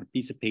computer or a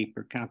piece of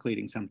paper,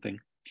 calculating something.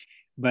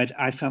 But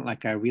I felt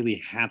like I really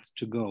had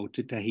to go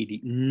to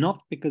Tahiti,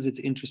 not because it's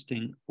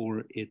interesting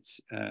or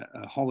it's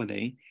a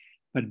holiday,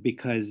 but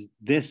because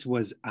this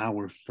was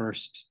our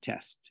first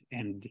test.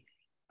 And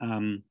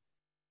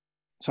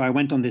so I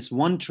went on this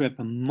one trip,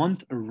 a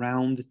month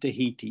around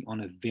Tahiti on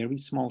a very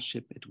small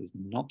ship. It was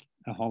not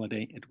a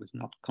holiday. It was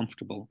not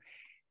comfortable.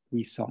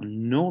 We saw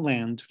no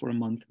land for a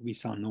month. We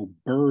saw no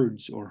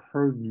birds or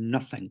heard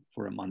nothing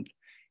for a month.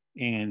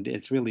 And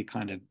it's really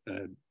kind of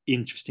an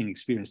interesting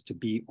experience to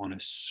be on a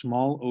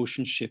small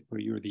ocean ship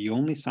where you're the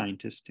only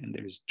scientist and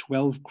there's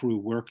 12 crew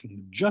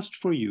working just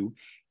for you.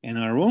 And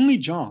our only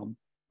job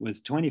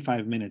was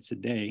 25 minutes a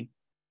day,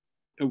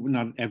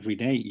 not every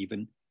day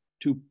even,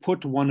 to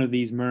put one of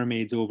these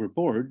mermaids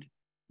overboard,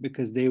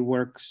 because they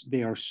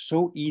are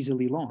so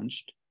easily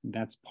launched.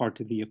 That's part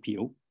of the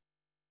appeal,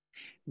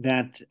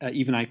 that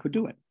even I could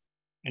do it.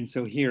 And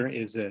so here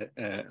is a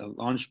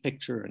launch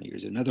picture, and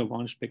here's another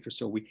launch picture.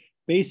 So we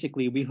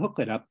hook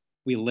it up,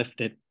 we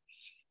lift it,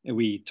 and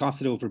we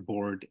toss it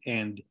overboard.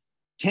 And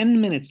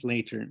 10 minutes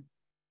later,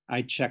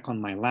 I check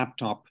on my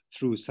laptop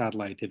through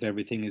satellite if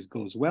everything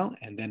goes well.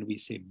 And then we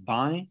say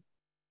bye.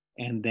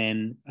 And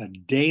then a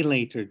day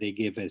later, they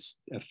give us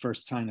a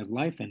first sign of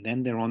life. And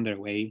then they're on their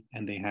way.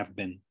 And they have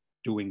been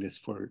doing this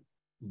for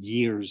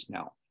years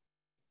now.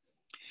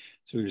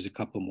 So here's a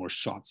couple more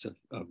shots of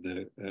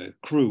the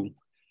crew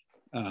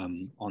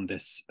on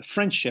this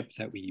French ship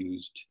that we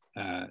used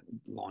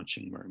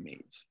launching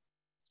mermaids.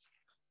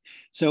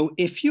 So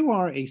if you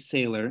are a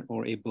sailor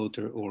or a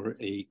boater or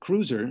a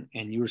cruiser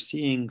and you're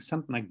seeing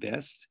something like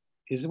this,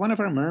 is one of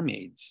our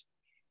mermaids.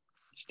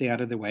 Stay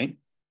out of the way.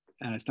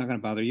 It's not going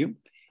to bother you.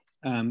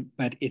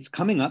 But it's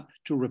coming up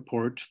to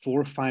report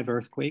 4 or 5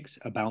 earthquakes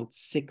about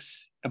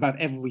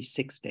every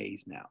 6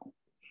 days now.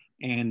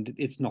 And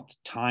it's not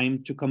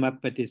time to come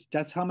up, but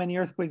that's how many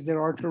earthquakes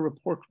there are to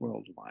report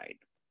worldwide.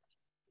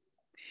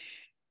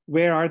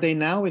 Where are they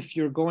now? If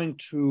you're going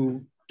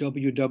to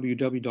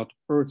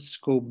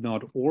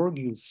www.earthscope.org,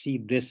 you'll see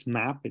this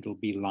map. It'll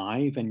be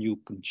live, and you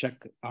can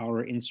check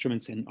our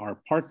instruments and our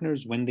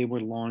partners, when they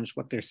were launched,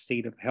 what their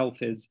state of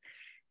health is.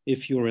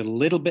 If you're a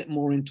little bit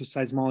more into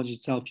seismology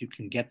itself, you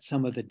can get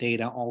some of the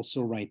data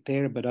also right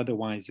there, but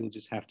otherwise you'll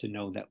just have to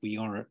know that we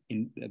are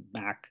in the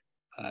back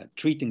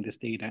treating this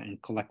data and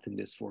collecting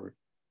this for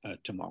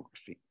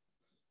tomography.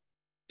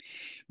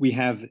 We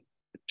have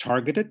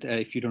targeted,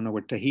 if you don't know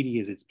where Tahiti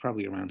is, it's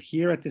probably around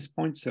here at this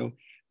point. So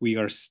we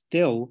are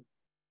still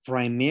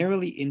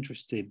primarily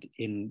interested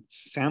in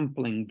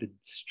sampling the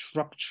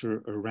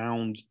structure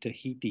around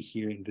Tahiti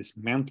here in this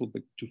mantle,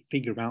 but to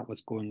figure out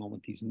what's going on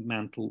with these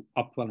mantle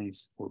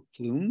upwellings or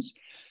plumes.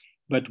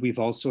 But we've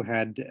also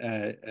had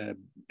a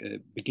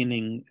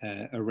beginning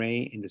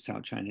array in the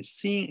South China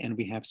Sea, and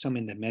we have some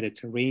in the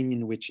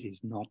Mediterranean, which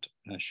is not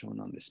shown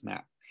on this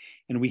map.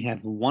 And we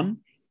have one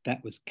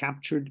that was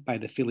captured by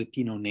the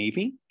Filipino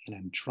Navy, and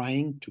I'm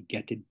trying to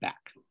get it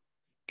back,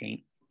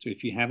 okay? So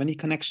if you have any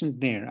connections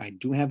there, I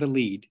do have a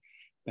lead,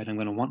 but I'm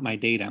gonna want my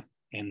data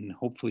and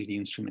hopefully the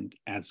instrument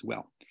as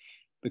well.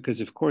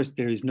 Because of course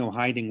there is no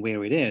hiding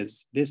where it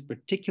is. This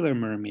particular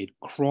mermaid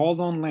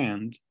crawled on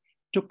land,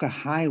 took a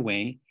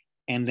highway,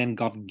 and then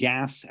got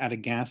gas at a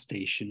gas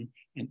station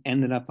and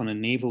ended up on a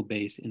naval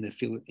base in the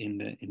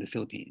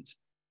Philippines.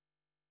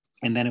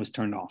 And then it was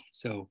turned off.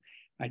 So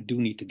I do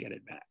need to get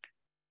it back.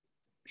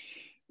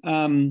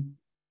 I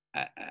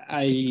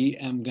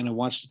am going to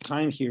watch the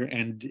time here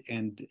and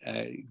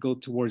go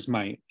towards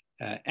my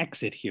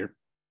exit here.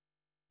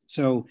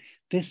 So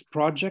this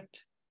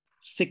project,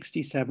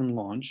 67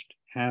 launched,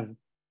 have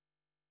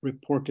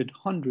reported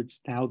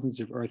hundreds,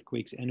 thousands of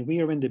earthquakes, and we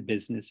are in the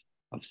business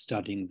of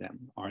studying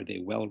them. Are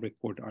they well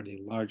recorded? Are they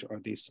large? Are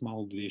they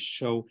small? Do they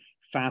show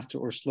faster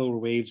or slower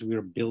waves? We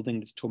are building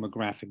this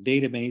tomographic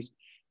database.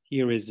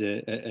 Here is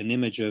an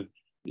image of,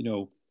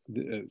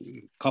 a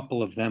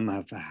couple of them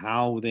of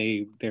how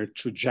their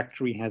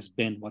trajectory has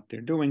been, what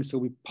they're doing. So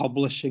we're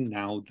publishing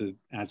now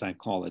as I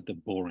call it, the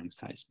boring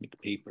seismic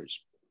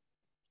papers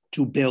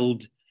to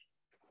build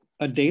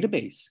a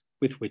database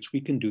with which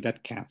we can do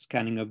that CAT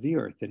scanning of the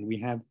Earth. And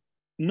we have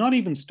not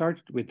even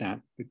started with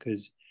that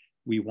because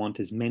we want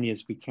as many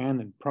as we can,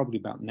 and probably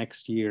about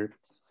next year,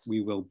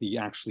 we will be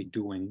actually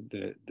doing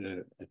the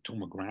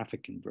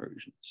tomographic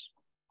inversions.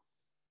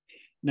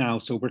 Now,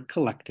 so we're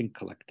collecting.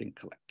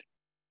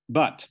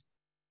 But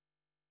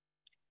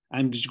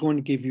I'm just going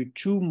to give you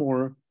 2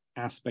 more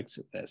aspects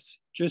of this,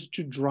 just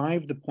to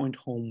drive the point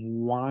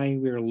home why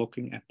we're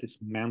looking at this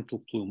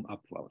mantle plume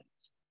upwellings.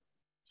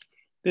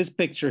 This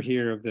picture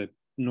here of the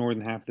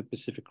northern half of the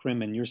Pacific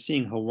Rim, and you're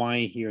seeing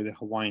Hawaii here, the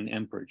Hawaiian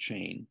Emperor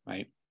chain,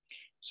 right?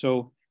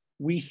 So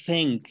we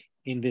think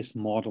in this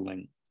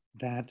modeling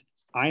that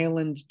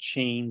island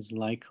chains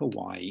like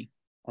Hawaii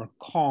are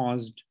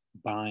caused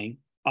by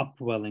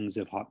upwellings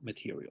of hot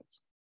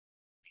materials.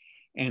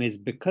 And it's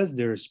because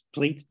there's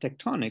plate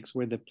tectonics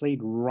where the plate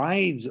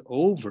rides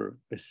over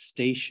a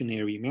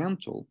stationary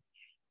mantle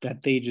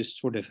that they just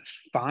sort of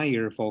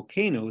fire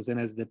volcanoes. And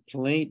as the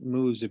plate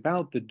moves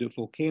about, the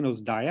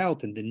volcanoes die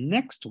out and the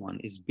next one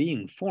is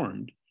being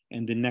formed.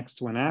 And the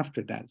next one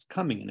after that's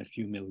coming in a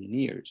few million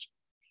years.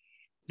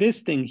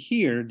 This thing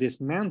here,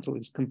 this mantle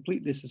is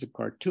complete. This is a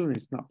cartoon.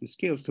 It's not to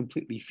scale. It's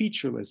completely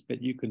featureless,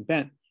 but you can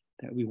bet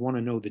that we want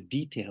to know the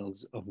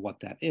details of what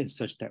that is,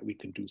 such that we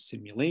can do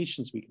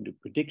simulations, we can do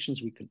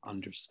predictions, we can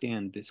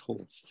understand this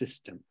whole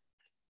system.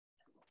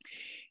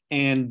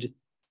 And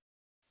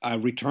I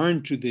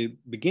return to the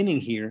beginning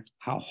here.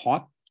 How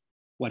hot?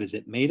 What is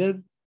it made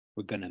of?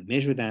 We're going to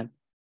measure that,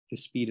 the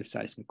speed of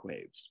seismic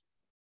waves.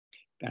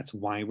 That's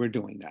why we're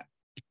doing that.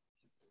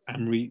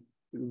 I'm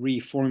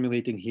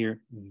reformulating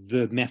here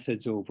the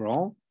methods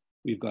overall.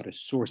 We've got a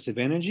source of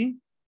energy.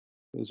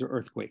 Those are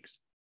earthquakes.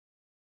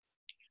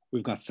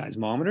 We've got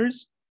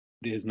seismometers.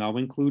 These now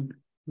include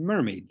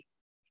mermaid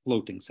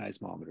floating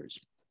seismometers.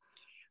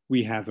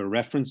 We have a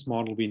reference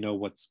model. We know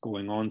what's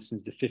going on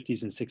since the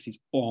 50s and 60s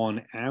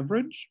on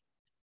average.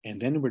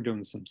 And then we're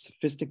doing some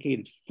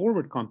sophisticated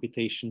forward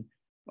computation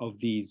of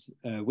these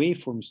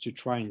waveforms to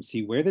try and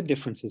see where the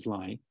differences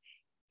lie.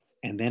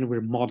 And then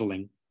we're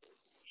modeling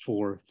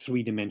for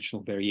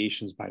three-dimensional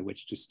variations by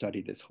which to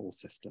study this whole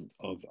system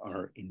of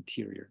our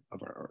interior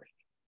of our Earth.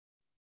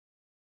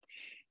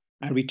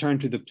 I return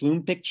to the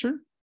plume picture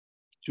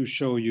to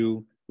show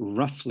you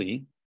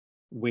roughly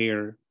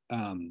where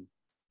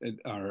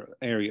our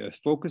area of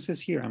focus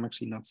is here. I'm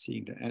actually not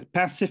seeing the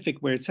Pacific,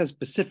 where it says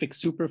Pacific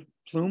super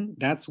plume.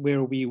 That's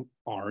where we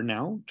are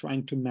now,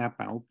 trying to map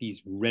out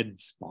these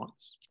red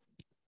spots.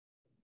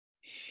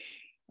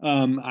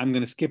 I'm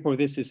going to skip over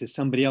this. This is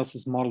somebody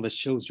else's model that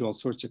shows you all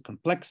sorts of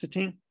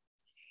complexity.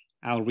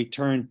 I'll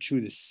return to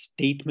the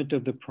statement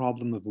of the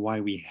problem of why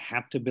we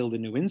had to build a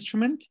new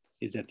instrument,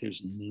 is that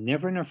there's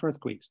never enough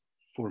earthquakes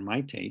for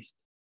my taste.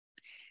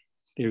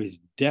 There is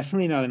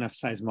definitely not enough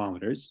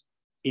seismometers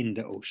in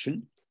the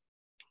ocean.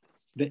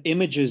 The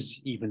images,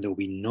 even though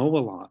we know a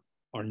lot,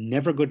 are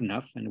never good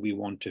enough, and we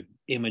want to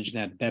image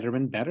that better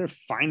and better,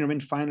 finer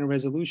and finer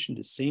resolution,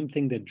 the same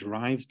thing that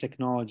drives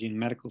technology in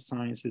medical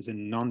sciences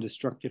and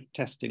non-destructive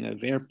testing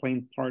of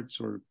airplane parts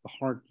or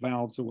heart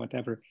valves or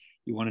whatever.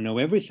 You want to know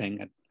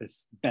everything at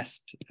this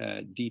best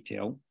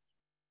detail.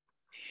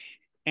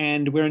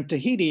 And we're in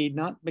Tahiti,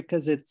 not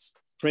because it's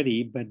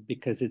pretty, but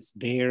because it's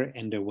there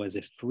and there was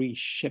a free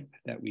ship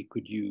that we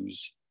could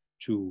use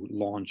to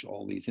launch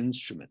all these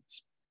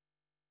instruments.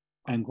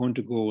 I'm going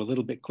to go a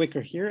little bit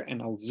quicker here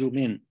and I'll zoom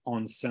in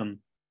on some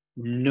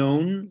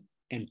known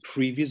and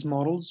previous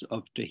models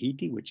of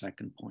Tahiti, which I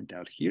can point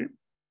out here.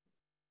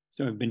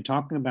 So I've been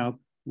talking about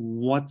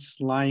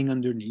what's lying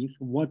underneath,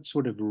 what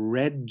sort of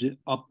red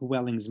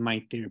upwellings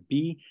might there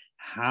be,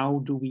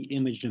 how do we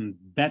image them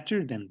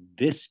better than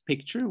this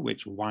picture,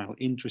 which, while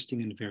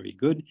interesting and very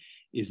good,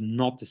 is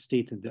not the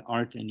state of the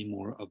art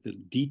anymore of the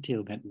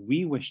detail that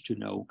we wish to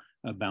know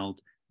about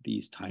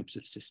these types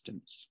of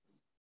systems.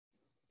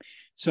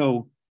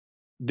 So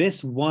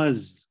this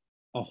was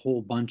a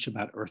whole bunch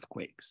about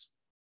earthquakes.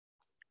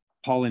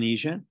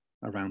 Polynesia,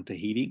 around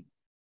Tahiti,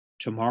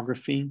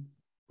 tomography,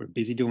 we're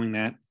busy doing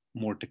that,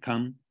 more to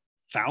come.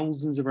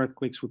 Thousands of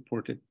earthquakes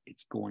reported,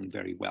 it's going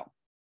very well.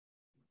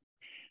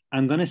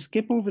 I'm going to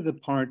skip over the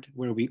part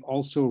where we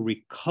also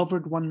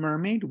recovered one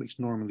mermaid, which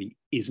normally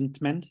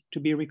isn't meant to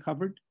be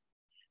recovered,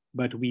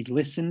 but we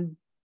listen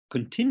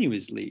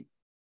continuously.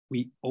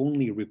 We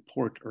only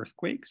report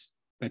earthquakes,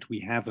 but we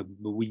have a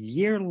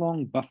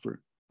year-long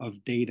buffer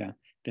of data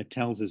that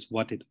tells us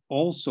what it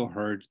also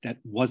heard that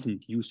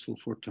wasn't useful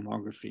for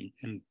tomography.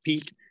 And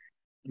Pete,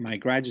 my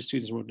graduate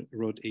students,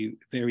 wrote a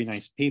very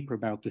nice paper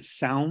about the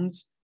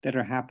sounds that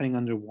are happening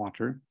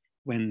underwater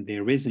when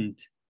there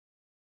isn't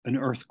an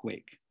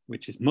earthquake,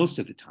 which is most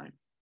of the time.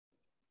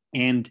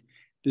 And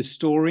the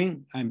story,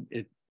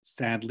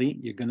 sadly,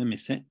 you're going to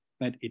miss it,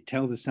 but it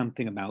tells us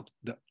something about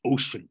the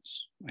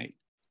oceans, right?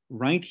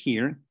 Right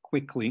here,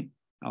 quickly,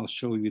 I'll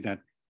show you that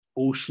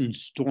ocean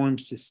storm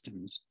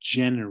systems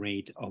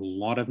generate a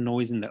lot of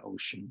noise in the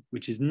ocean,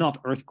 which is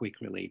not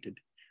earthquake related,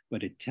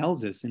 but it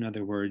tells us, in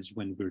other words,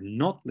 when we're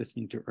not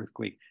listening to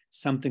earthquake,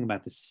 something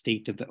about the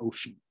state of the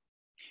ocean.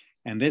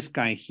 And this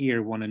guy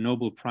here won a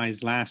Nobel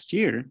Prize last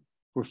year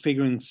for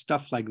figuring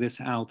stuff like this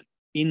out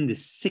in the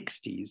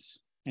 60s.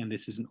 And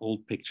this is an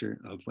old picture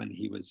of when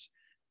he was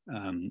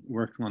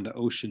working on the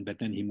ocean, but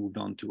then he moved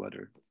on to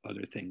other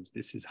things.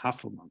 This is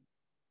Hasselmann.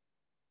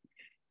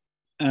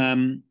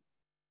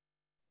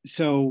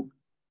 So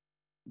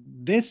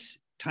this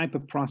type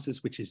of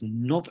process, which is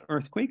not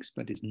earthquakes,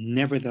 but is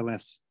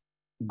nevertheless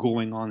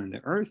going on in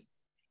the earth,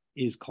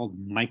 is called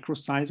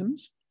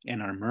microseisms,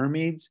 and our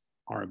mermaids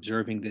are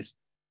observing this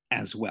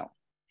as well.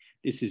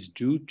 This is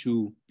due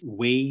to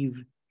wave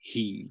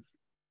heave.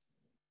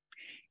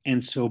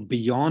 And so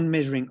beyond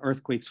measuring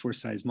earthquakes for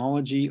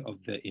seismology of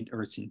the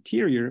Earth's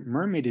interior,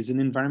 Mermaid is an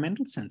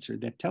environmental sensor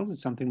that tells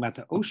us something about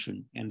the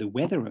ocean and the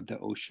weather of the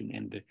ocean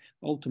and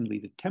ultimately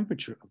the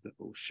temperature of the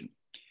ocean.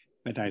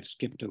 But I've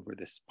skipped over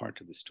this part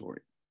of the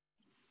story.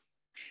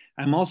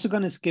 I'm also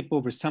going to skip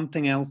over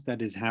something else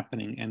that is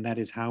happening, and that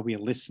is how we are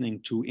listening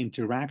to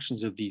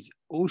interactions of these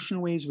ocean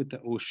waves with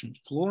the ocean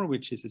floor,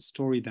 which is a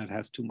story that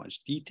has too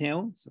much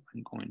detail. So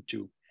I'm going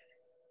to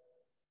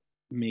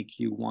make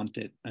you want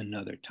it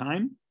another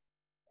time.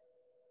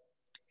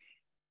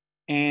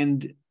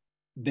 And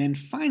then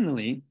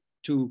finally,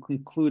 to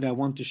conclude, I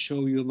want to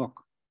show you,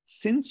 look,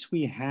 since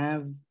we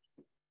have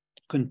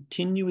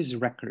continuous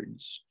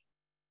records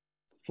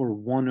for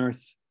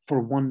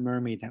one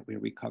mermaid that we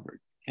recovered,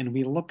 and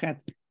we look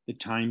at the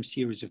time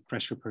series of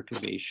pressure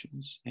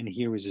perturbations, and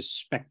here is a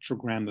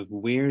spectrogram of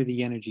where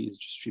the energy is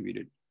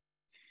distributed,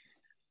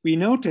 we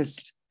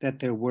noticed that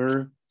there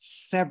were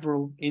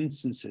several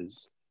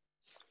instances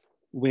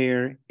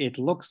where it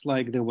looks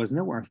like there was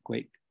no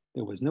earthquake,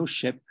 there was no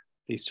ship,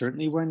 there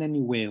certainly weren't any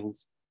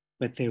whales,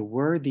 but there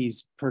were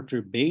these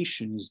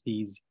perturbations,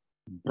 these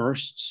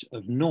bursts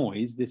of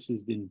noise. This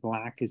is in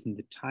black is in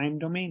the time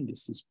domain.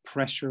 This is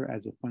pressure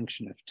as a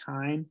function of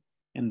time.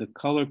 And the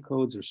color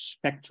codes are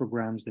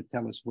spectrograms that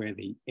tell us where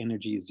the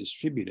energy is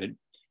distributed.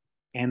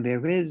 And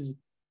there is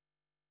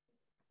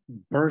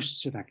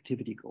bursts of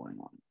activity going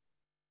on.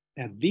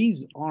 Now,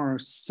 these are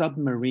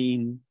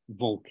submarine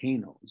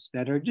volcanoes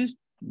that are just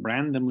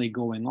randomly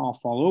going off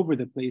all over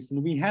the place.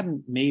 And we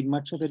hadn't made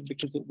much of it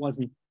because it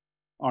wasn't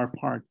our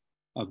part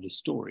of the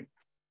story,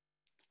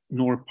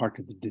 nor part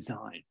of the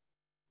design.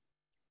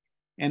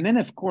 And then,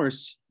 of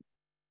course,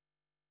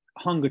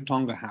 Hunga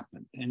Tonga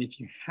happened. And if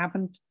you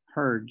haven't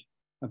heard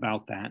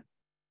about that,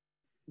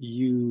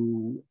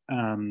 you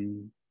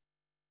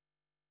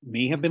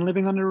may have been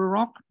living under a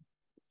rock,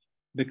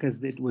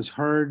 because it was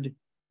heard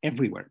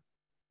everywhere.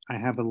 I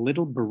have a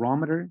little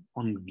barometer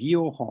on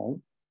Geo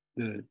Hall,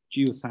 the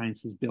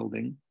geosciences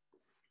building,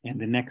 and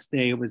the next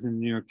day it was in the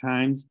New York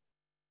Times,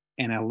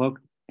 and I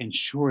looked, and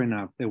sure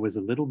enough, there was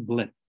a little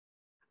blip.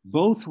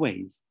 Both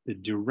ways, the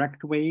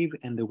direct wave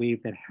and the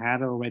wave that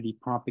had already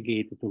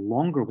propagated the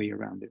longer way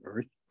around the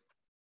Earth,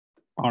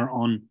 are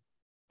on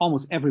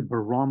almost every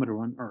barometer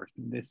on Earth.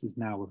 And this is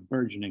now a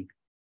burgeoning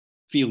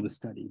field of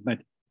study. But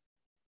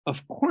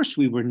of course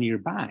we were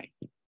nearby.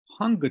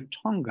 Hunga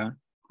Tonga,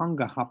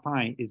 Hunga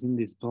Hapai, is in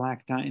this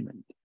black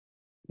diamond.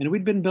 And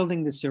we'd been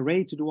building this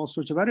array to do all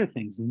sorts of other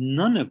things,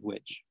 none of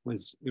which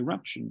was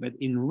eruption. But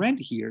in red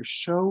here is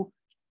shown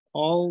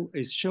all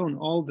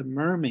the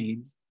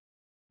mermaids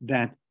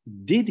that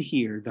did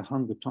hear the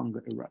Hunga Tonga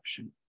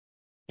eruption.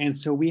 And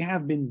so we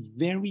have been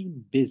very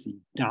busy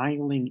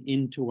dialing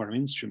into our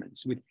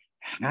instruments. We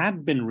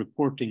had been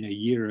reporting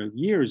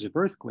years of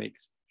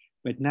earthquakes,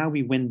 but now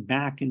we went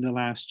back in the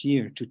last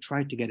year to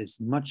try to get as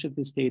much of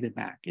this data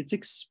back. It's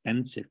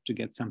expensive to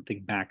get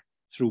something back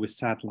through a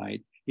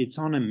satellite. It's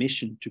on a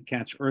mission to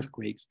catch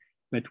earthquakes,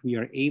 but we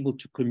are able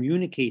to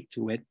communicate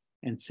to it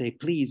and say,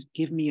 please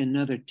give me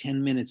another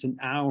 10 minutes, an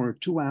hour,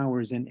 2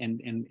 hours. And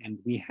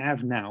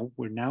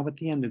we're now at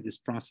the end of this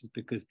process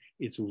because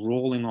it's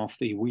rolling off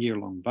the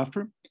year-long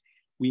buffer.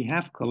 We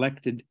have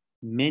collected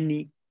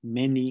many,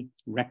 many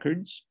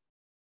records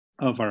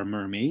of our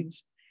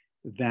mermaids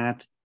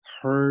that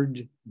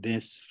heard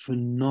this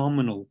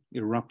phenomenal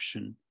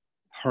eruption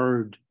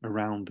heard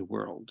around the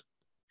world.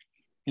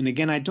 And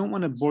again, I don't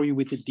want to bore you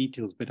with the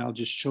details, but I'll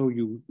just show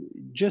you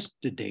just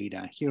the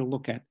data. Here,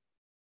 look at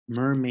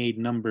mermaid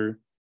number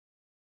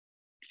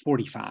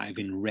 45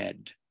 in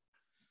red,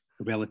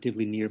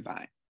 relatively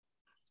nearby.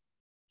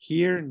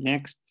 Here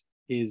next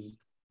is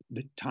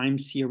the time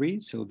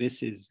series. So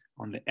this is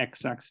on the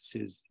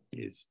x-axis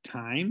is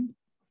time,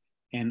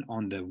 and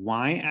on the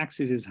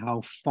y-axis is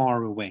how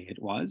far away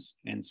it was.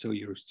 And so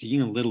you're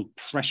seeing a little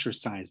pressure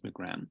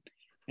seismogram.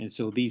 And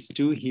so these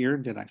two here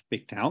that I've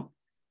picked out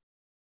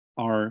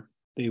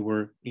they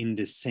were in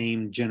the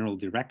same general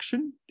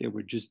direction. They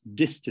were just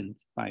distant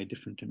by a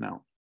different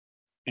amount.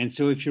 And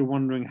so if you're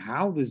wondering,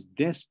 how does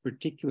this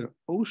particular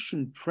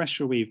ocean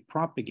pressure wave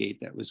propagate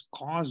that was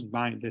caused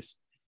by this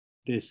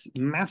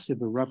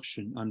massive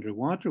eruption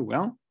underwater?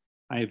 Well,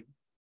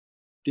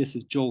 this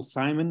is Joel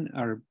Simon,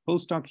 our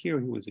postdoc here,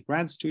 who was a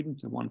grad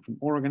student, the one from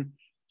Oregon.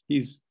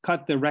 He's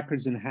cut the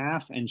records in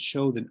half and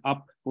showed an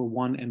up for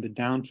one and the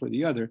down for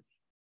the other.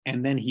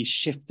 And then he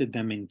shifted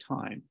them in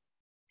time,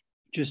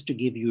 just to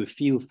give you a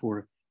feel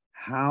for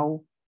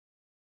how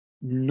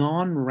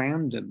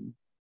non-random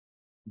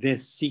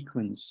this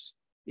sequence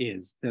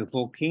is. The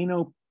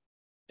volcano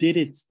did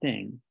its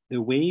thing.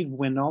 The wave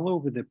went all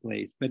over the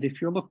place. But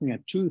if you're looking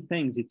at two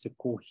things, it's a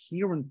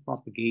coherent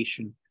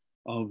propagation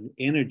of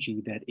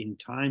energy that in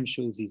time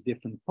shows these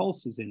different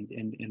pulses.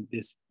 And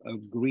this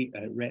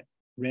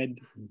red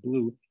and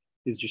blue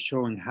is just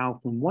showing how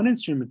from one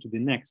instrument to the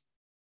next,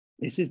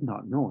 this is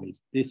not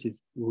noise. This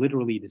is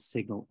literally the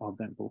signal of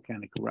that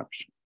volcanic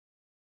eruption.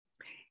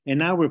 And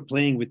now we're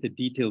playing with the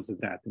details of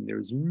that. And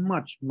there's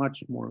much,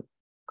 much more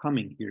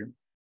coming here.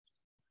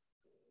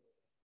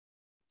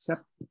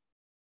 accept.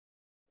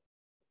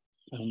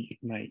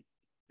 My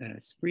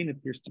screen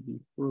appears to be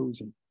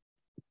frozen.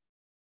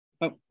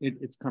 Oh,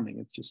 it's coming.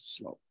 It's just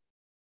slow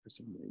for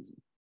some reason.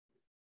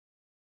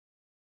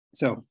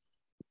 So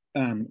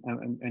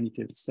I need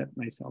to set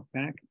myself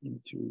back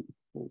into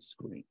full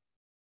screen.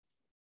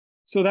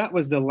 So that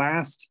was the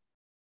last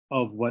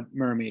of what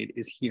Mermaid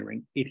is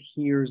hearing. It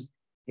hears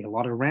a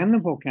lot of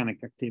random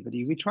volcanic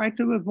activity. We try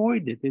to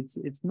avoid it.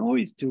 It's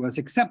noise to us,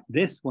 except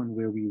this one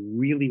where we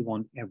really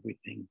want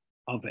everything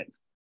of it.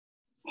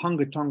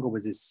 Hunga Tonga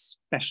was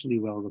especially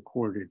well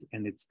recorded,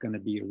 and it's going to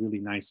be a really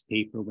nice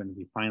paper when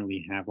we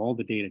finally have all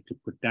the data to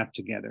put that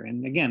together.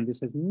 And again,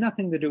 this has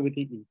nothing to do with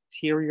the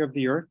interior of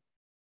the Earth.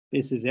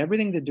 This has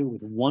everything to do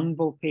with one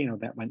volcano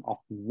that went off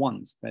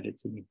once, but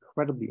it's an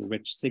incredibly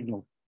rich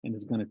signal, and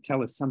is going to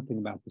tell us something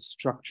about the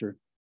structure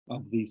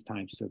of these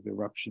types of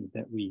eruptions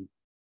that we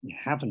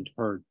haven't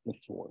heard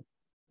before.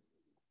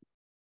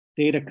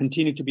 Data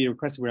continue to be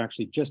requested. We're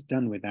actually just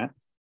done with that.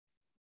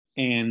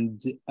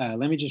 And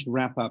let me just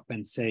wrap up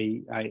and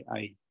say,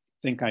 I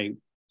think I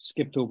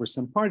skipped over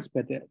some parts,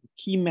 but the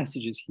key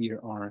messages here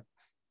are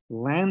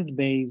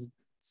land-based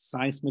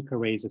seismic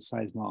arrays of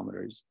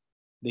seismometers.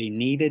 They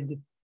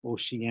needed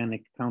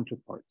oceanic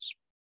counterparts.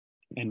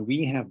 And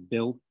we have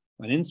built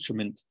an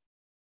instrument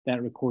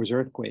that records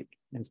earthquake,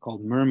 and it's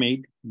called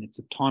Mermaid, and it's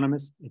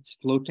autonomous, it's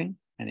floating,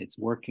 and it's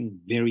working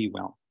very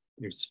well.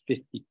 There's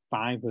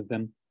 55 of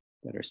them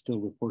that are still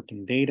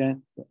reporting data.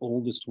 The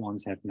oldest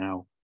ones have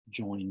now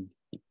joined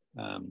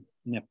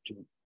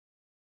Neptune.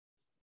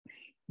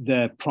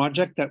 The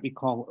project that we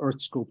call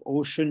EarthScope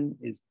Ocean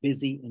is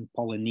busy in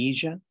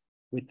Polynesia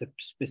with the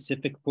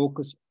specific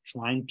focus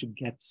trying to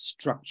get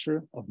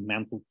structure of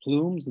mantle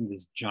plumes in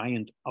this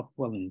giant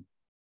upwelling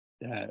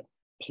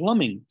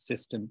plumbing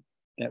system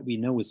that we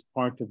know is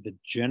part of the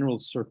general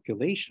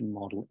circulation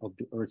model of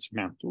the Earth's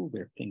mantle,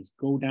 where things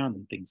go down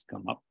and things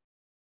come up.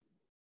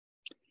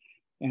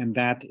 And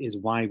that is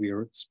why we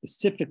are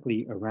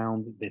specifically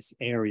around this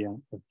area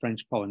of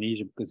French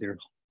Polynesia, because there are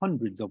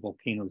hundreds of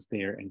volcanoes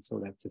there. And so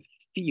that's a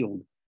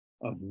field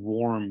of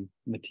warm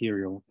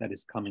material that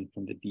is coming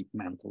from the deep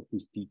mantle,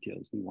 whose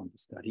details we want to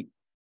study.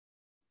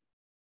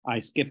 I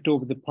skipped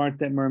over the part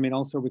that Mermaid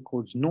also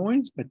records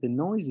noise, but the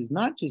noise is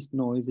not just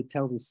noise, it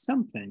tells us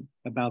something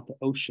about the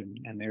ocean,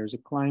 and there's a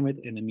climate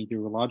and a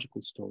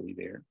meteorological story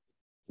there.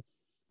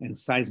 And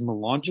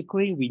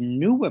seismologically, we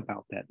knew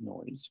about that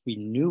noise. We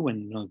knew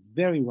and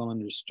very well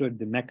understood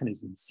the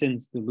mechanism,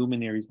 since the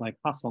luminaries like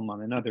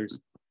Hasselmann and others,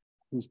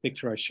 whose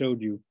picture I showed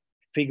you,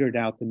 figured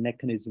out the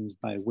mechanisms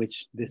by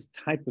which this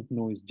type of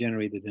noise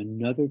generated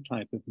another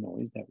type of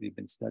noise that we've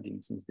been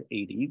studying since the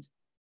 80s.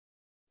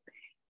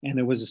 And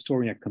there was a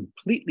story I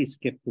completely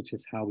skipped, which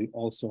is how we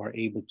also are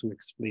able to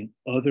explain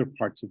other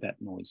parts of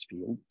that noise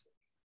field.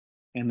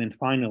 And then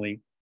finally,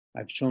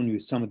 I've shown you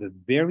some of the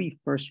very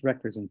first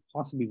records, and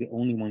possibly the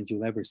only ones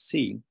you'll ever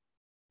see,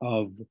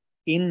 of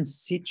in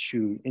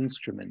situ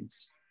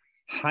instruments,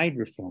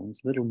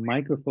 hydrophones, little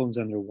microphones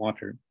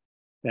underwater,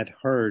 that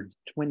heard,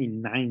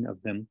 29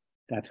 of them,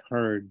 that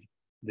heard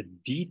the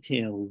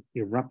detailed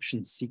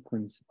eruption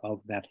sequence of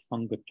that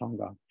Hunga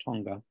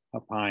Tonga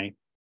Papai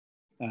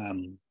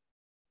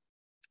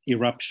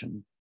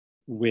eruption,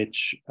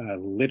 which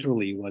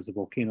literally was a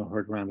volcano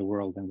heard around the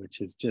world, and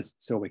which is just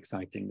so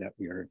exciting that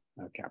we are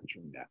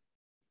capturing that.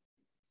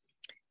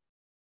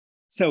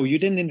 So you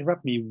didn't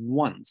interrupt me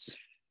once,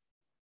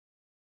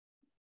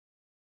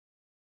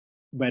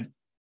 but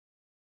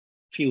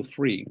feel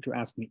free to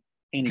ask me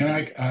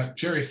anything. Can I,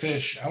 Jerry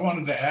Fish, I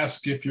wanted to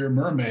ask if your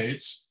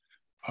mermaids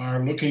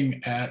are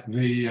looking at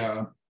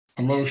the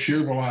low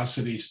shear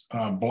velocity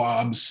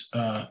blobs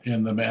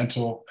in the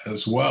mantle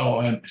as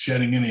well, and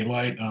shedding any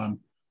light on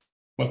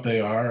what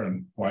they are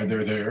and why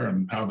they're there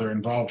and how they're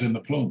involved in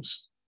the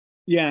plumes.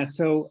 Yeah,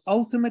 so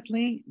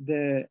ultimately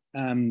the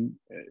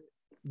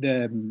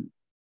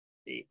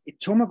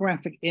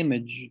tomographic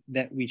image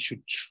that we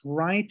should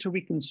try to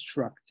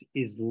reconstruct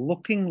is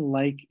looking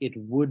like it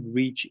would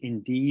reach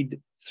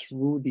indeed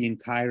through the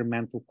entire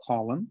mantle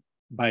column,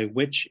 by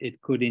which it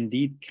could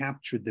indeed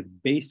capture the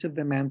base of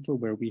the mantle,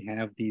 where we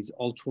have these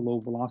ultra low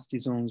velocity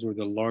zones or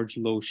the large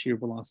low shear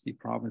velocity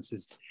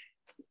provinces.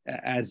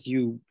 As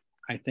you,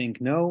 I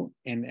think, know,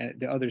 and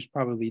the others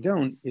probably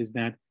don't, is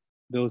that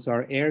those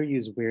are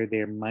areas where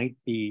there might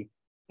be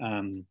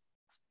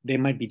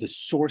the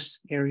source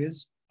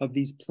areas of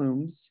these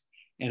plumes.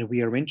 And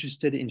we are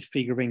interested in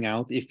figuring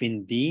out if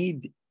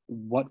indeed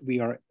what we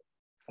are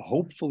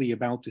hopefully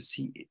about to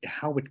see,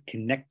 how it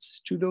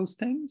connects to those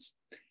things.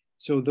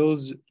 So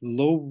those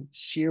low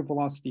shear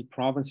velocity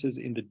provinces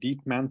in the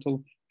deep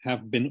mantle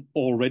have been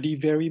already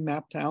very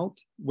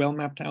well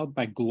mapped out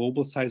by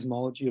global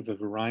seismology of a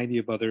variety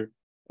of other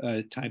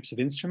types of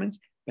instruments.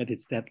 But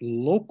it's that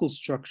local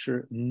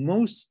structure,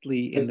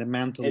 mostly in the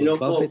mantle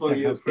above it, that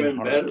has been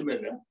hard.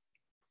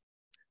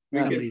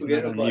 Somebody's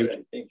not on mute.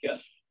 I think, yeah.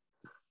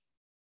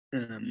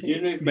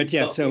 But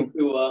yeah, so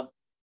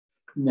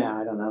no,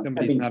 I don't know.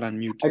 Somebody's not on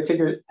mute. I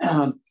figured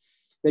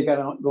they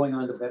got going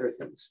on to better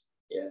things.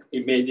 Yeah,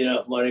 he made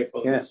enough money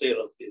from the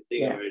sale of the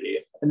thing already.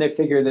 And they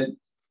figure that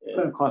it's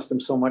going to cost them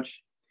so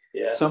much.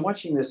 Yeah. So I'm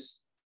watching this.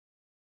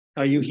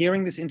 Are you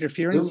hearing this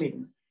interference? Zoom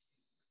meeting.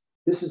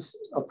 This is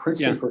a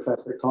Princeton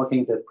professor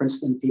talking to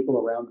Princeton people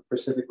around the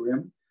Pacific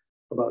Rim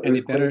about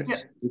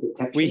earthquakes and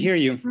detection. We hear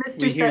you.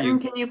 Mr. Sutton,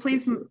 can you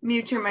please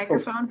mute your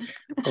microphone?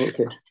 Oh,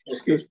 okay.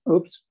 Excuse.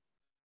 Oops.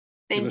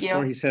 Thank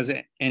Before you. he says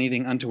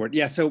anything untoward.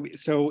 Yeah, so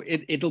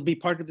it'll be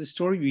part of the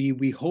story.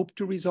 We hope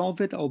to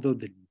resolve it, although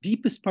the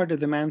deepest part of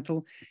the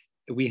mantle,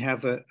 we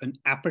have an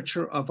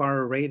aperture of our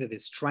array that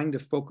is trying to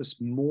focus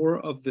more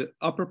of the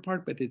upper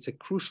part, but it's a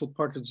crucial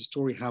part of the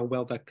story, how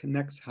well that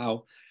connects,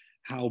 how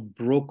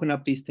broken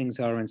up these things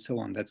are, and so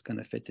on. That's going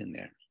to fit in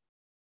there.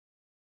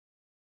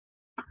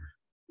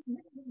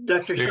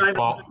 Dr.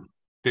 Simon.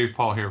 Dave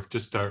Paul here.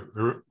 Just a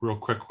real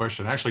quick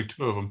question. Actually,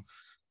 two of them.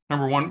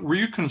 Number one, were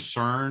you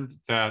concerned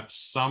that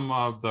some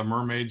of the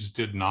mermaids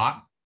did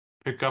not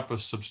pick up a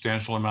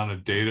substantial amount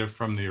of data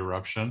from the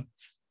eruption?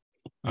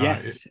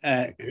 Yes.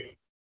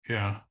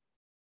 Yeah.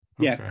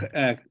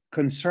 Yeah.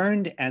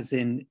 Concerned as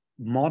in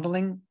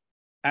modeling,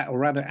 or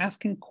rather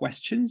asking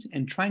questions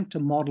and trying to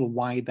model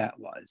why that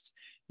was.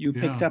 You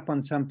picked up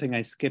on something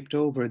I skipped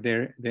over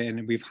there,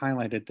 and we've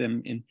highlighted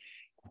them. In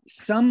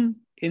some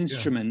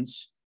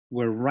instruments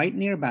were right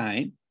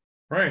nearby.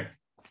 Right.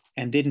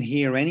 And didn't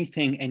hear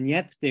anything, and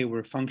yet they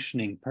were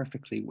functioning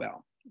perfectly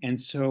well. And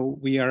so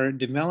we are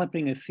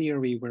developing a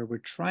theory where we're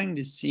trying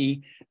to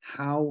see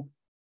how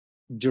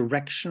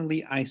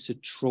directionally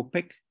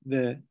isotropic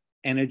the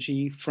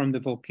energy from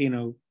the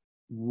volcano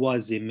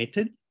was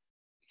emitted.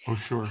 Oh,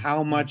 sure.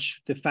 How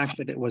much the fact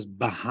that it was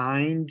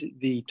behind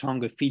the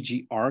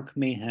Tonga-Fiji arc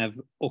may have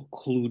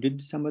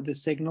occluded some of the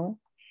signal,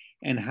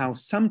 and how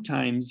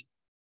sometimes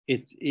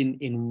it's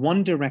in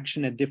one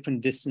direction at different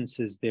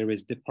distances, there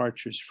is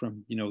departures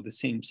from, the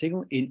same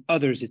signal. In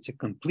others, it's a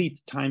complete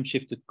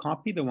time-shifted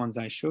copy, the ones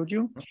I showed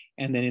you.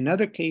 And then in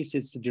other cases,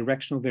 it's the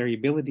directional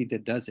variability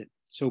that does it.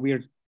 So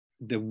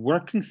the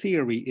working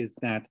theory is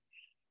that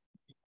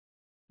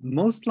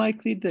most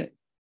likely the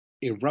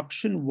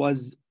eruption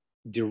was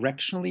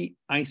directionally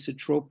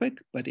isotropic,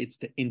 but it's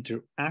the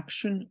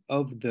interaction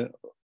of the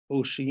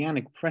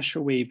oceanic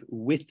pressure wave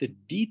with the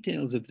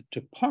details of the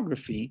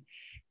topography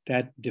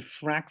that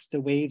diffracts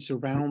the waves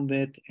around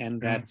it,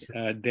 and that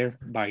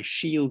thereby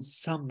shields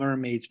some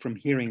mermaids from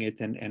hearing it,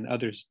 and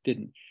others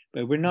didn't.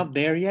 But we're not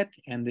there yet,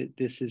 and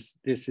this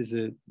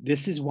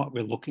is what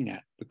we're looking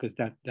at, because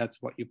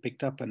that's what you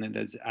picked up, and it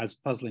is as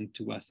puzzling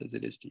to us as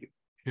it is to you.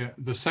 Yeah.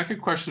 The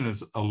second question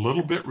is a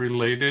little bit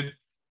related,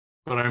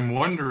 but I'm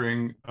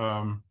wondering,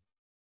 the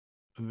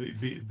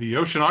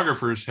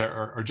oceanographers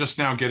are just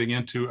now getting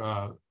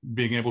into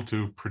being able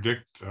to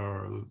predict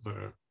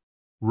the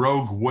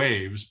rogue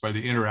waves by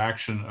the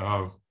interaction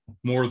of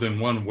more than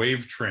one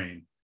wave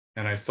train.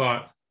 And I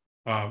thought,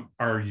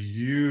 are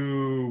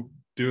you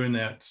doing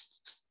that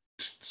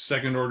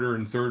second order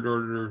and third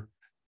order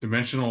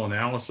dimensional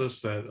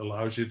analysis that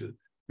allows you to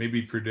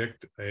maybe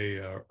predict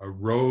a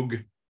rogue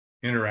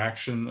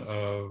interaction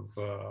of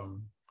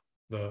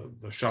the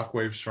shock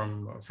waves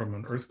from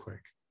an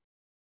earthquake?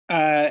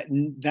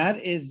 That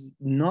is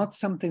not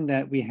something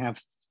that we have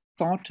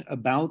thought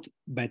about,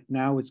 but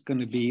now it's going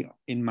to be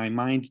in my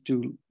mind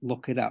to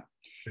look it up.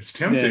 It's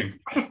tempting.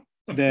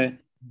 The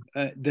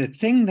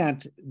thing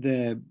that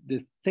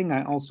the thing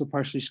I also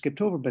partially skipped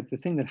over, but the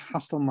thing that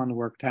Hasselmann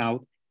worked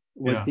out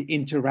was the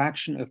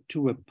interaction of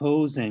two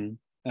opposing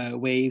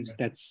waves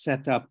that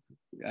set up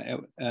a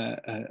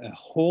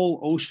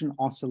whole ocean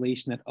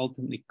oscillation that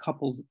ultimately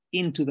couples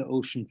into the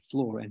ocean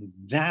floor, and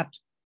that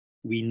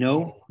we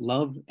know,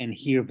 love, and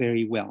hear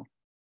very well.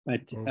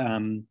 But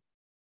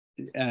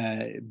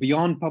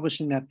beyond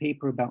publishing that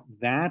paper about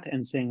that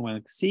and saying, well,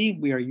 see,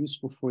 we are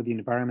useful for the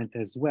environment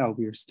as well,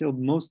 we are still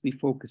mostly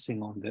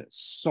focusing on the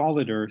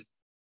solid Earth.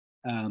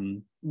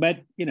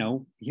 But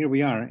here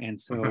we are, and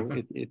so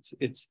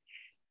it's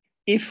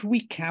if we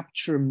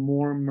capture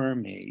more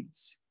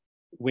mermaids,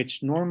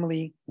 which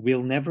normally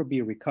will never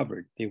be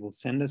recovered, they will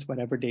send us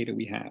whatever data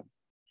we have.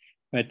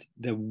 But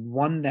the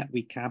one that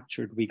we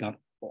captured, we got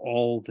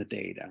all the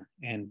data.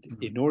 And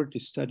in order to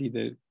study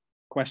the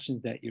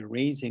questions that you're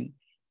raising,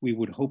 we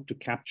would hope to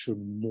capture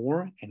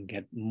more and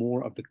get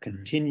more of the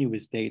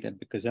continuous data,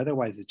 because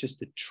otherwise it's just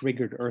the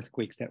triggered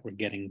earthquakes that we're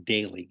getting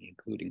daily,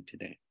 including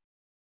today.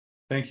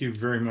 Thank you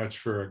very much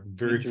for a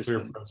very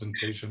clear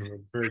presentation of a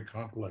very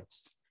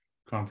complex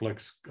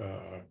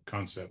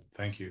concept.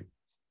 Thank you.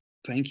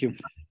 Thank you.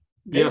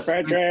 Yes,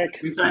 Patrick.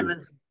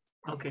 Simon.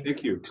 Okay.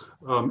 Thank you.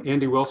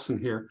 Andy Wilson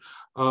here.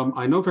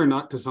 I know they're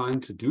not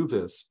designed to do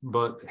this,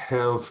 but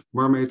have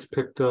mermaids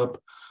picked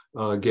up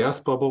gas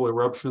bubble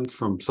eruptions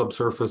from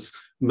subsurface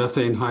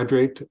methane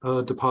hydrate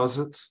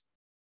deposits?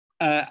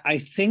 I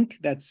think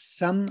that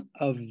some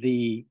of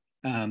the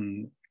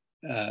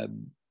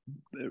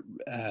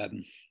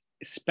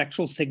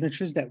spectral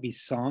signatures that we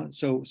saw,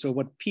 so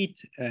what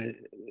Pete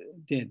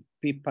did,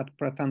 Pete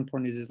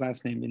Pratanporn is his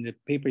last name, in the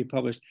paper he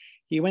published,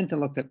 he went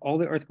and looked at all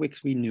the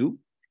earthquakes we knew.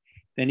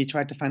 Then he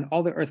tried to find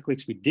all the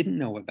earthquakes we didn't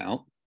know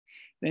about.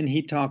 Then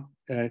he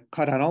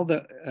cut out all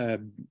the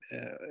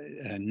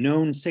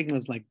known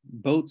signals like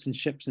boats and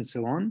ships and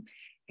so on.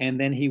 And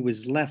then he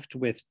was left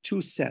with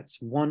two sets,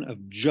 one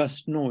of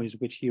just noise,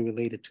 which he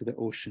related to the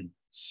ocean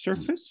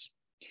surface.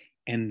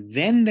 And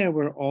then there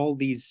were all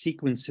these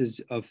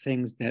sequences of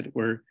things that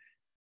were,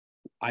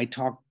 I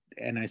talked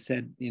and I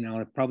said, you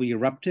know, probably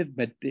eruptive,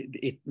 but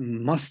it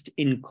must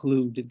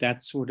include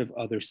that sort of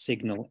other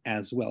signal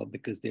as well,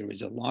 because there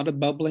is a lot of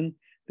bubbling,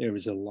 there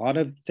is a lot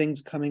of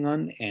things coming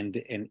on, and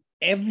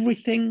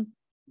everything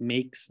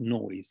makes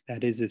noise.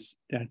 That's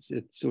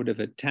sort of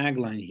a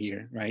tagline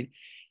here, right?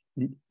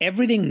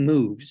 Everything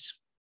moves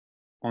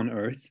on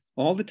Earth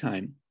all the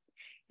time,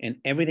 and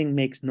everything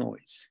makes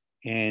noise.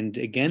 And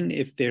again,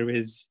 if there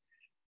is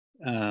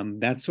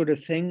that sort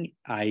of thing,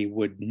 I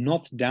would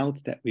not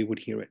doubt that we would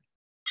hear it.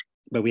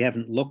 But we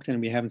haven't looked, and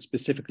we haven't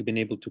specifically been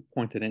able to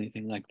point at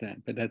anything like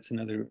that. But that's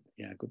another,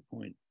 good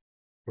point.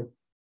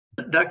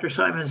 Dr.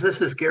 Simons, this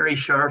is Gary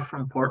Scharf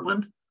from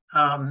Portland.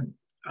 I'm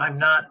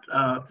not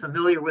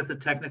familiar with the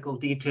technical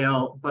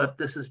detail, but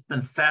this has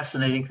been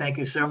fascinating. Thank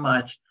you so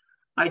much.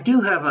 I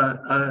do have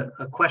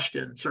a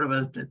question, sort of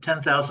a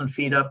 10,000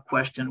 feet up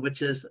question,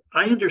 which is,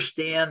 I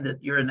understand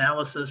that your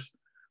analysis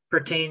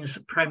pertains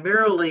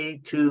primarily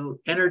to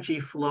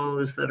energy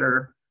flows that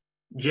are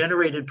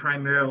generated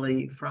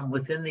primarily from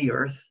within the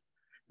Earth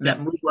that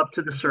move up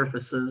to the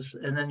surfaces,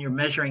 and then you're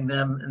measuring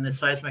them in the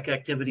seismic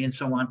activity and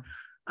so on.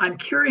 I'm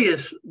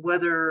curious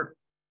whether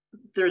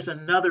there's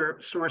another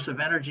source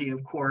of energy,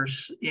 of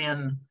course,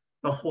 in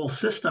the whole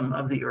system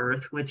of the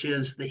Earth, which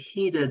is the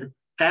heated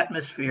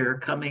atmosphere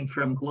coming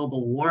from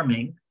global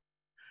warming.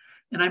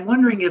 And I'm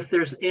wondering if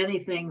there's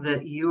anything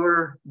that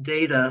your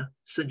data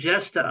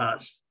suggests to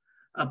us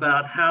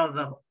about how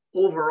the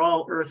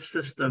overall Earth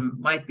system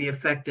might be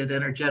affected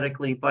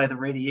energetically by the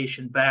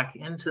radiation back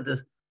into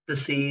the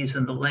seas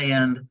and the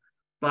land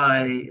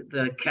by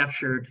the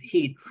captured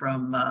heat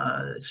from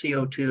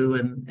CO2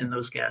 and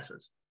those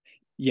gases.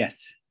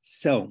 Yes.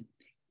 So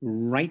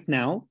right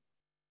now,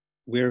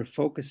 we're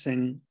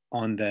focusing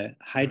on the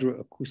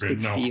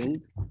hydroacoustic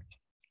field,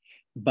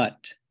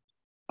 but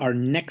our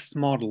next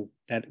model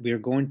that we're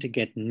going to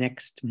get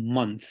next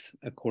month,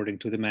 according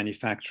to the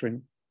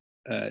manufacturing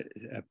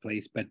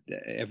place, but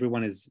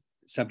everyone is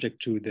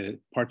subject to the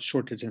part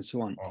shortage and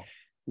so on. Oh.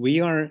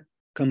 We are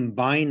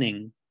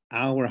combining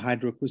our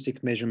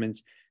hydroacoustic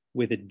measurements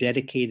with a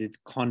dedicated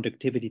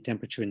conductivity,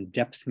 temperature, and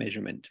depth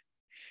measurement,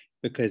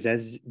 because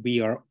as we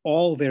are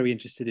all very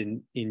interested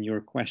in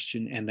your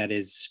question, and that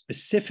is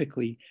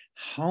specifically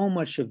how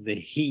much of the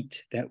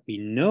heat that we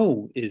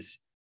know is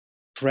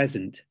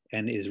present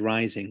and is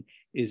rising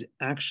is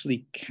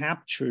actually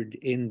captured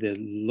in the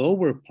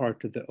lower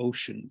part of the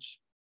oceans.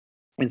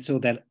 And so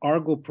that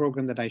Argo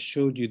program that I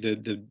showed you,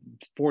 the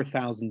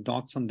 4,000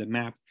 dots on the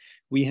map,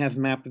 we have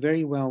mapped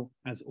very well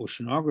as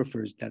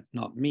oceanographers, that's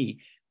not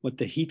me, what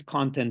the heat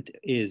content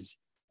is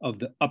of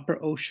the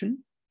upper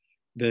ocean,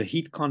 the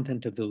heat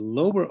content of the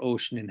lower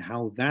ocean, and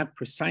how that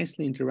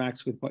precisely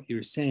interacts with what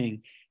you're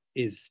saying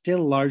is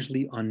still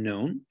largely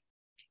unknown.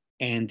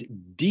 And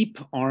deep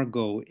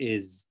Argo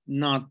is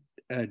not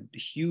a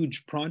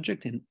huge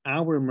project, and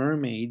our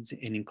mermaids,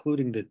 and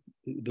including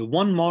the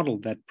one model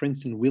that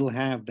Princeton will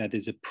have that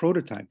is a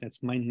prototype,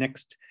 that's my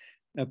next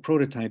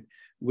prototype,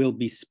 will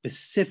be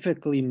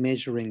specifically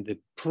measuring the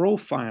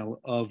profile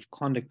of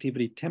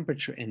conductivity,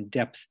 temperature, and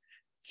depth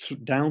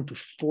down to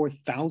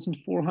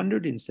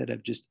 4,400 instead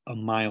of just a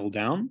mile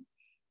down.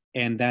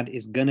 And that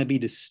is going to be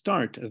the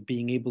start of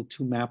being able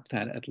to map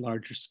that at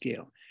larger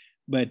scale.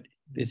 But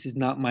this is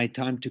not my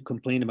time to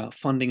complain about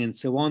funding and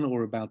so on,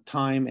 or about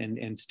time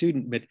and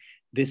student, but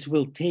this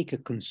will take a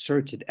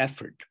concerted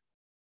effort.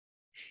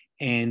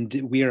 And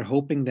we are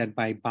hoping that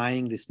by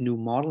buying this new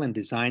model and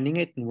designing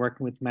it and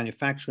working with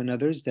manufacturer and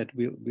others, that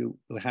we'll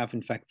have,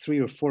 in fact, 3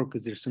 or 4,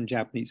 because there's some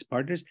Japanese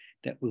partners,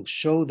 that will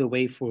show the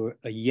way for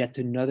a yet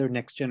another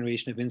next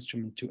generation of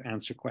instrument to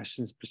answer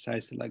questions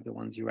precisely like the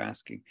ones you're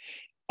asking.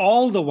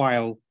 All the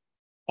while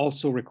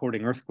also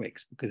recording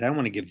earthquakes, because I don't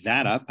want to give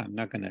that up. I'm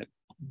not going to,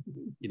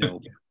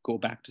 go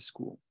back to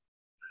school.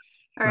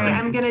 All right,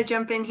 I'm going to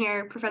jump in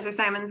here, Professor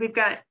Simons.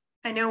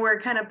 I know we're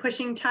kind of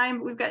pushing time,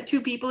 but we've got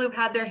 2 people who've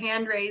had their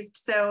hand raised.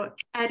 So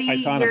Eddie,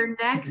 you're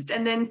next,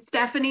 and then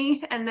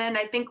Stephanie, and then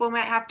I think we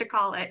might have to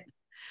call it.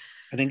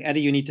 I think,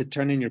 Eddie, you need to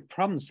turn in your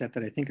problem set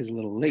that I think is a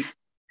little late.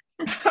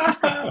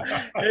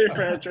 Hey,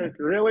 Frederick,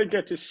 really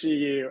good to see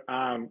you.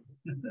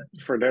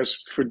 For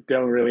those who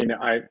don't really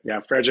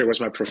know, Frederick was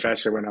my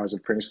professor when I was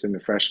at Princeton the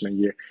freshman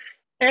year,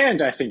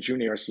 and I think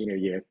junior or senior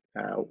year,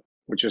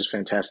 which was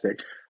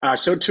fantastic.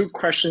 So 2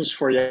 questions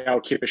for you.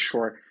 I'll keep it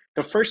short.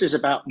 The first is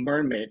about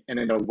mermaid and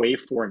then the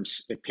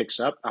waveforms it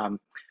picks up. I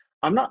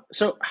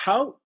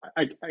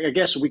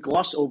guess we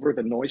gloss over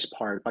the noise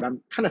part, but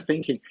I'm kind of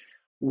thinking,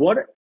 what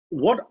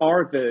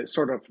are the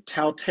sort of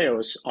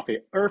telltales of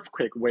an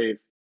earthquake wave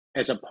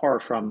as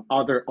apart from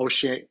other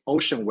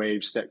ocean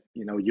waves that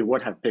you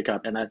would have picked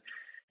up, and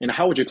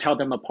how would you tell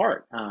them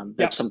apart?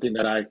 That's something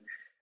that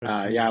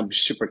I'm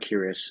super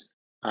curious.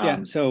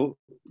 Yeah, so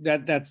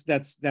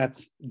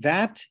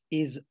that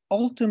is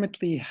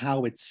ultimately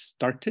how it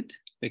started,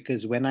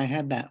 because when I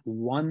had that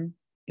one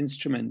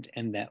instrument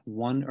and that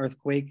one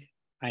earthquake,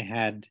 I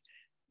had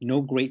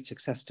no great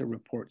success to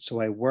report. So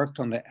I worked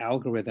on the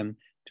algorithm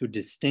to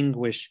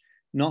distinguish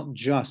not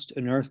just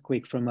an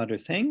earthquake from other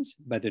things,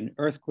 but an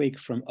earthquake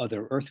from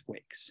other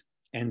earthquakes.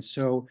 And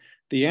so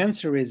the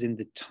answer is in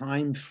the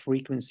time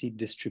frequency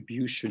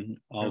distribution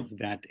of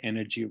that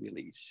energy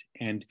release.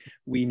 And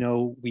we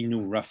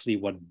knew roughly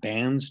what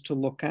bands to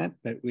look at,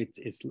 but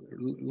it's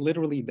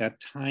literally that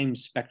time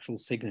spectral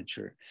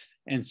signature.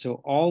 And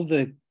so all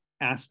the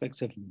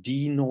aspects of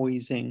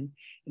denoising,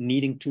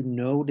 needing to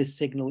know the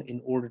signal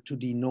in order to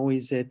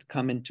denoise it,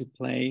 come into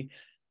play.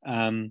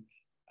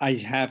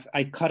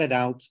 I cut it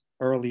out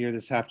earlier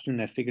this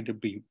afternoon. I figured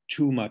it'd be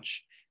too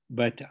much,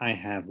 but I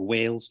have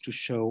whales to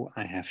show,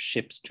 I have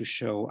ships to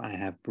show, I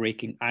have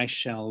breaking ice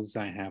shelves,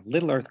 I have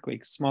little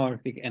earthquakes, small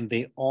earthquakes, and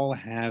they all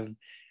have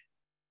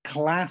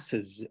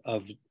classes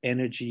of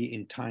energy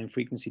in time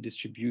frequency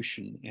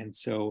distribution. And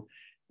so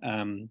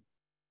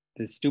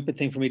the stupid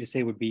thing for me to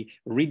say would be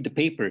read the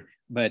paper,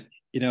 but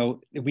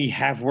we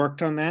have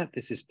worked on that.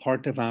 This is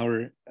part of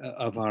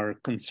our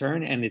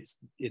concern, and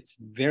it's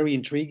very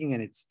intriguing,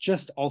 and it's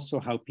just also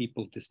how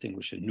people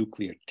distinguish a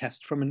nuclear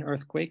test from an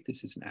earthquake.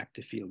 This is an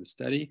active field of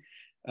study.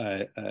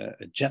 A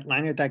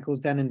jetliner that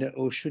goes down in the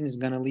ocean is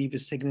going to leave a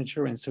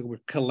signature, and so we're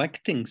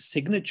collecting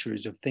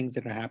signatures of things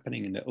that are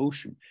happening in the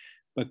ocean.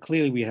 But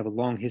clearly, we have a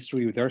long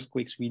history with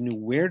earthquakes. We knew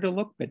where to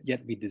look, but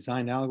yet we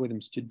designed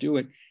algorithms to do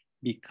it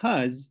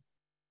because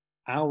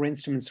our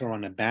instruments are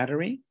on a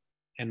battery.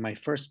 And my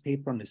first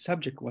paper on the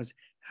subject was,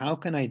 how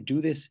can I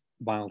do this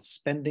while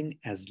spending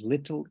as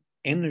little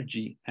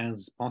energy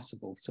as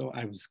possible? So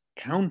I was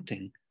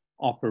counting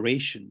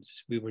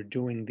operations. We were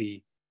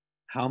doing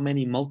how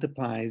many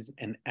multiplies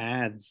and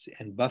adds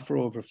and buffer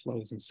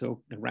overflows and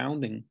so the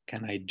rounding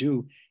can I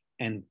do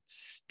and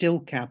still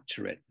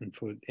capture it. And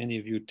for any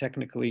of you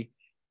technically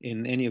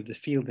in any of the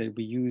field that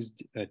we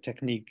used a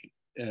technique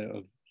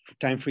of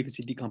time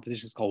frequency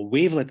decomposition is called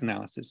wavelet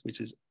analysis, which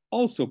is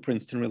also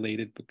Princeton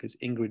related because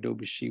Ingrid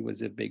Daubechies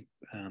was a big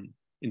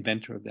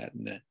inventor of that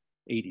in the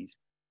 80s,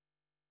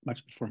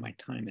 much before my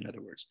time, in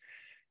other words.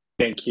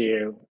 Thank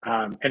you.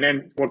 And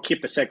then we'll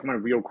keep the second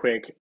one real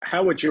quick.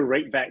 How would you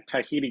rate that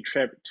Tahiti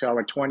trip to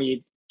our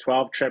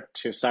 2012 trip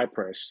to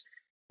Cyprus?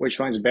 Which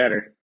one's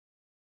better?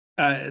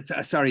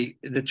 Sorry,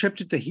 the trip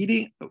to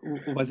Tahiti,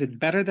 was it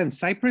better than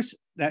Cyprus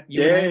that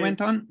you and I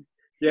went on?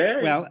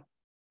 Yeah. Well,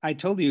 I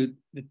told you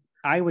that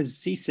I was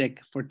seasick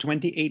for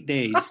 28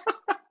 days,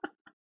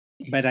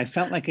 but I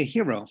felt like a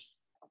hero.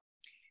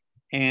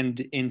 And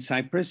in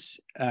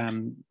Cyprus,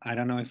 I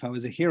don't know if I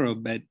was a hero,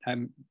 but I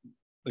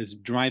was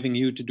driving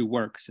you to do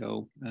work.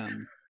 So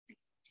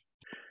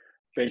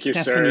thank you,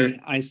 Stephanie, sir.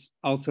 I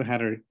also had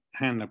her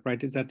hand up,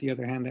 right? Is that the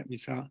other hand that we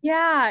saw?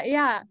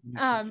 Yeah.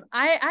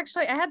 I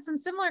had some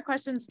similar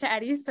questions to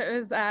Eddie, so it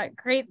was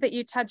great that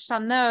you touched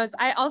on those.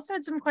 I also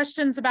had some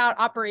questions about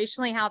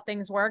operationally how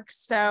things work.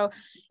 So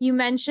you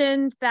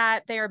mentioned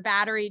that they are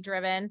battery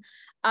driven.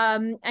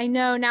 I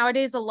know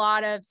nowadays a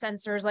lot of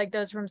sensors like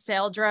those from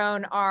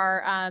Saildrone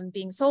are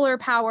being solar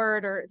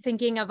powered, or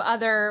thinking of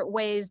other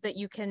ways that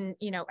you can,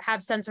 have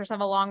sensors have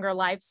a longer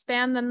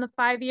lifespan than the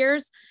 5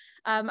 years.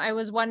 I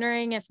was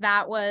wondering if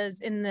that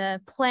was in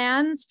the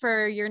plans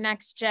for your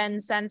next gen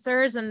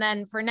sensors. And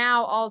then for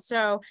now,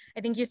 also,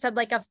 I think you said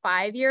like a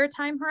 5-year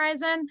time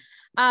horizon.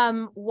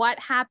 What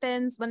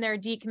happens when they're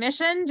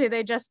decommissioned? Do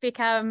they just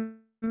become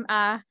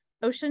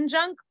ocean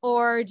junk,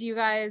 or do you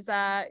guys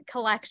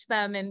collect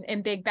them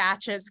in big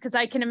batches? Because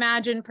I can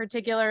imagine,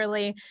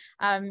 particularly,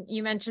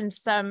 you mentioned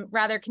some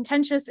rather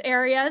contentious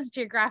areas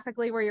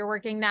geographically where you're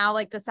working now,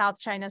 like the South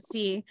China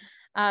Sea,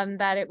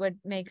 that it would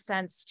make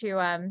sense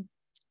to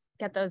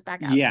get those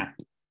back out. Yeah.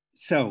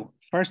 So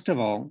first of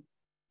all,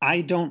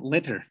 I don't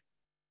litter.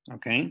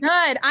 Okay.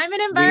 Good. I'm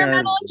an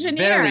environmental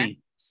engineer.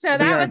 So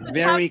that was a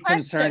very tough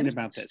question. Concerned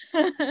about this.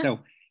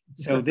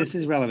 So this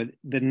is relevant.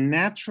 The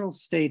natural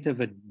state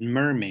of a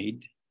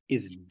mermaid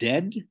is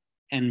dead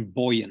and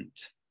buoyant,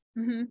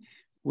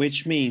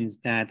 which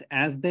means that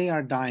as they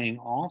are dying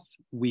off,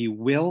 we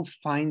will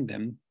find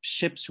them,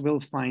 ships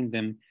will find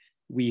them.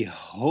 We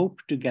hope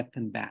to get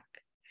them back.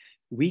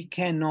 We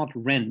cannot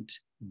rent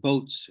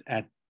boats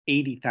at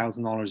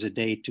 $80,000 a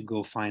day to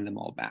go find them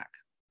all back.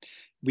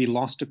 We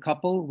lost a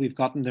couple, we've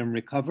gotten them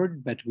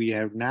recovered, but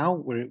we're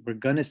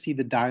going to see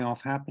the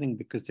die-off happening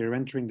because they're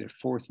entering their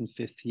 4th and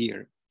 5th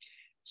year.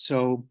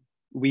 So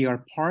we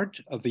are part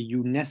of a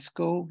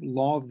UNESCO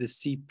Law of the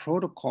Sea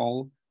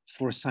protocol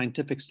for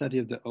scientific study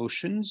of the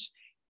oceans,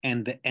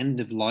 and the end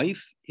of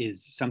life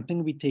is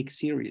something we take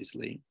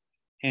seriously.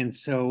 And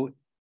so,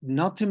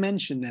 not to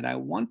mention that I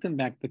want them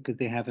back because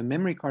they have a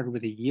memory card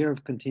with a year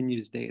of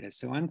continuous data.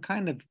 So I'm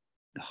kind of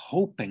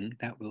hoping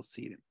that we'll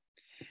see them.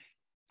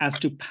 As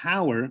to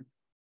power,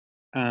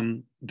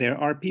 there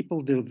are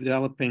people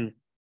developing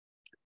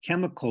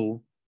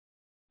chemical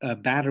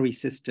battery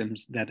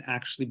systems that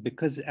actually,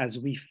 because as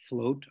we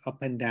float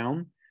up and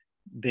down,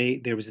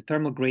 there was a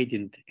thermal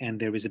gradient and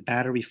there is a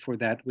battery for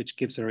that, which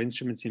gives our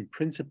instruments in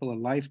principle a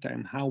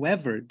lifetime.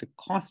 However, the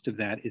cost of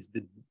that is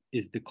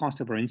the cost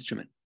of our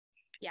instrument.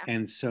 Yeah.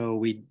 And so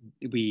we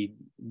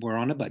were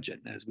on a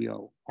budget, as we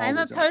all. I'm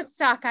a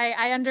postdoc.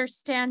 I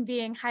understand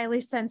being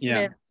highly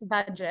sensitive to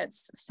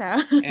budgets. So.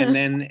 and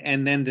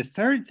then the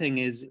third thing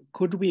is,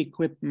 could we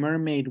equip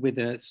Mermaid with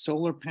a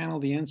solar panel?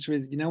 The answer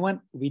is, you know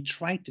what? We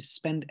try to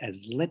spend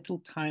as little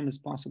time as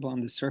possible on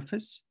the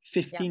surface,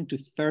 15 to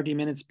 30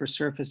 minutes per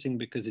surfacing,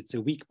 because it's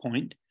a weak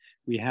point.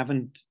 We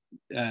haven't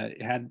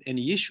had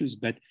any issues,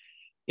 but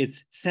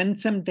it's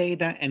send some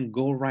data and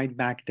go right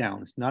back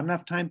down. It's not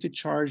enough time to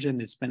charge,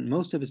 and it spent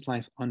most of its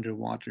life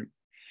underwater.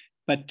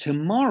 But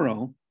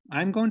tomorrow,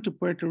 I'm going to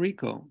Puerto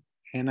Rico,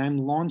 and I'm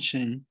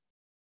launching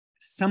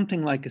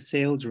something like a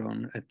sail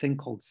drone, a thing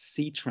called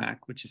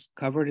Sea-Track, which is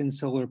covered in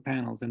solar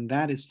panels. And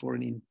that is for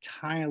an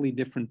entirely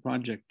different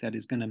project that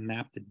is going to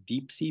map the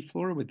deep sea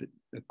floor with the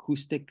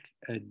acoustic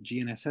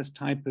GNSS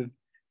type of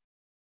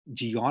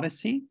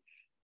geodesy.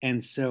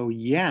 And so,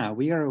 yeah,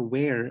 we are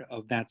aware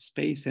of that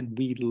space, and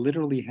we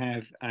literally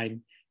have,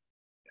 I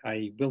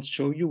will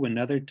show you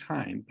another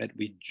time, but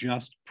we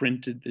just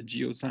printed the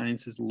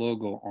Geosciences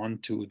logo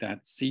onto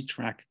that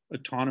Sea-Track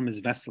autonomous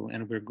vessel,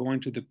 and we're going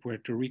to the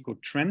Puerto Rico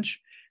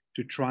Trench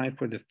to try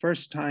for the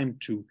first time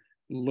to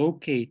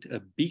locate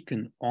a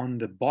beacon on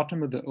the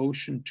bottom of the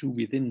ocean to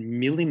within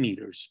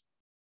millimeters.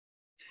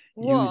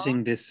 Whoa.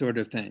 Using this sort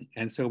of thing.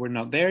 And so we're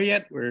not there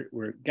yet,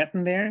 we're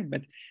getting there,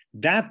 but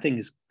that thing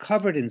is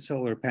covered in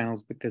solar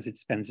panels because it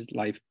spends its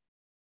life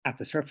at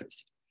the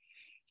surface.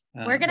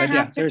 We're gonna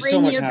have to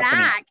bring you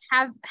back,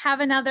 have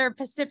another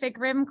Pacific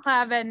Rim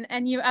Club,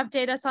 and you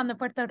update us on the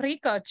Puerto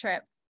Rico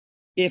trip.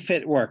 If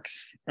it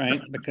works, right?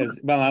 Because,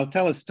 well, I'll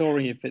tell a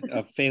story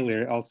of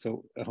failure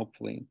also,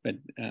 hopefully, but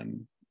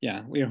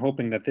yeah, we are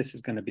hoping that this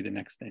is gonna be the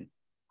next thing.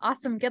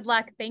 Awesome, good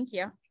luck, thank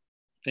you.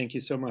 Thank you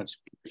so much.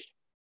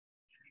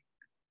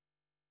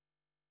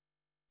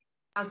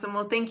 Awesome.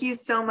 Well, thank you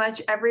so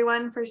much,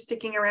 everyone, for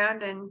sticking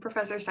around, and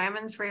Professor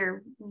Simons for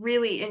your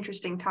really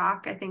interesting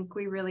talk. I think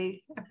we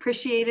really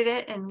appreciated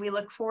it, and we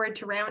look forward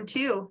to round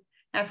 2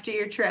 after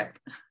your trip.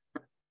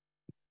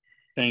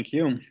 Thank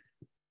you.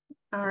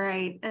 All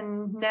right.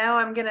 And now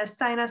I'm going to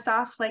sign us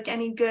off like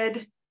any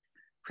good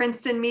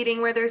Princeton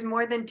meeting where there's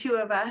more than 2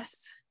 of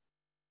us,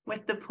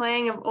 with the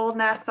playing of Old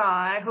Nassau.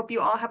 I hope you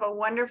all have a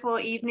wonderful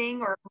evening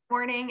or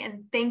morning,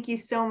 and thank you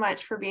so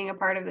much for being a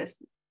part of this.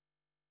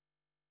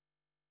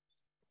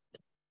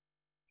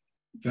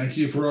 Thank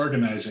you for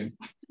organizing.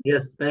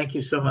 Yes, thank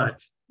you so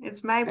much.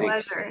 It's my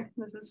pleasure.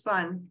 This is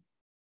fun.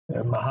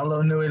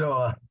 Mahalo nui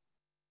loa.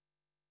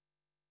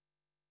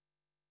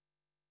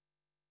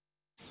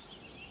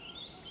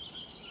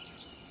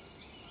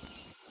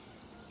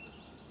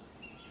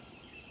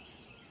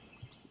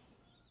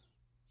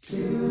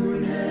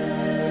 Tune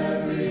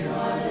every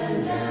heart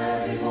and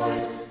every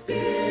voice,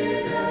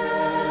 bid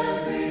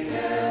every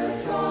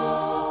carriage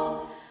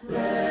draw.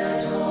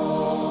 Let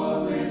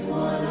all with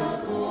one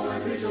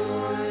accord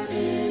rejoice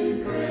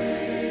in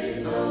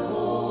praise of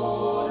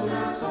old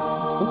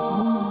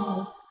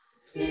Nassau.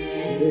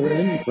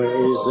 In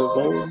praise of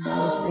old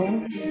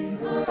Nassau.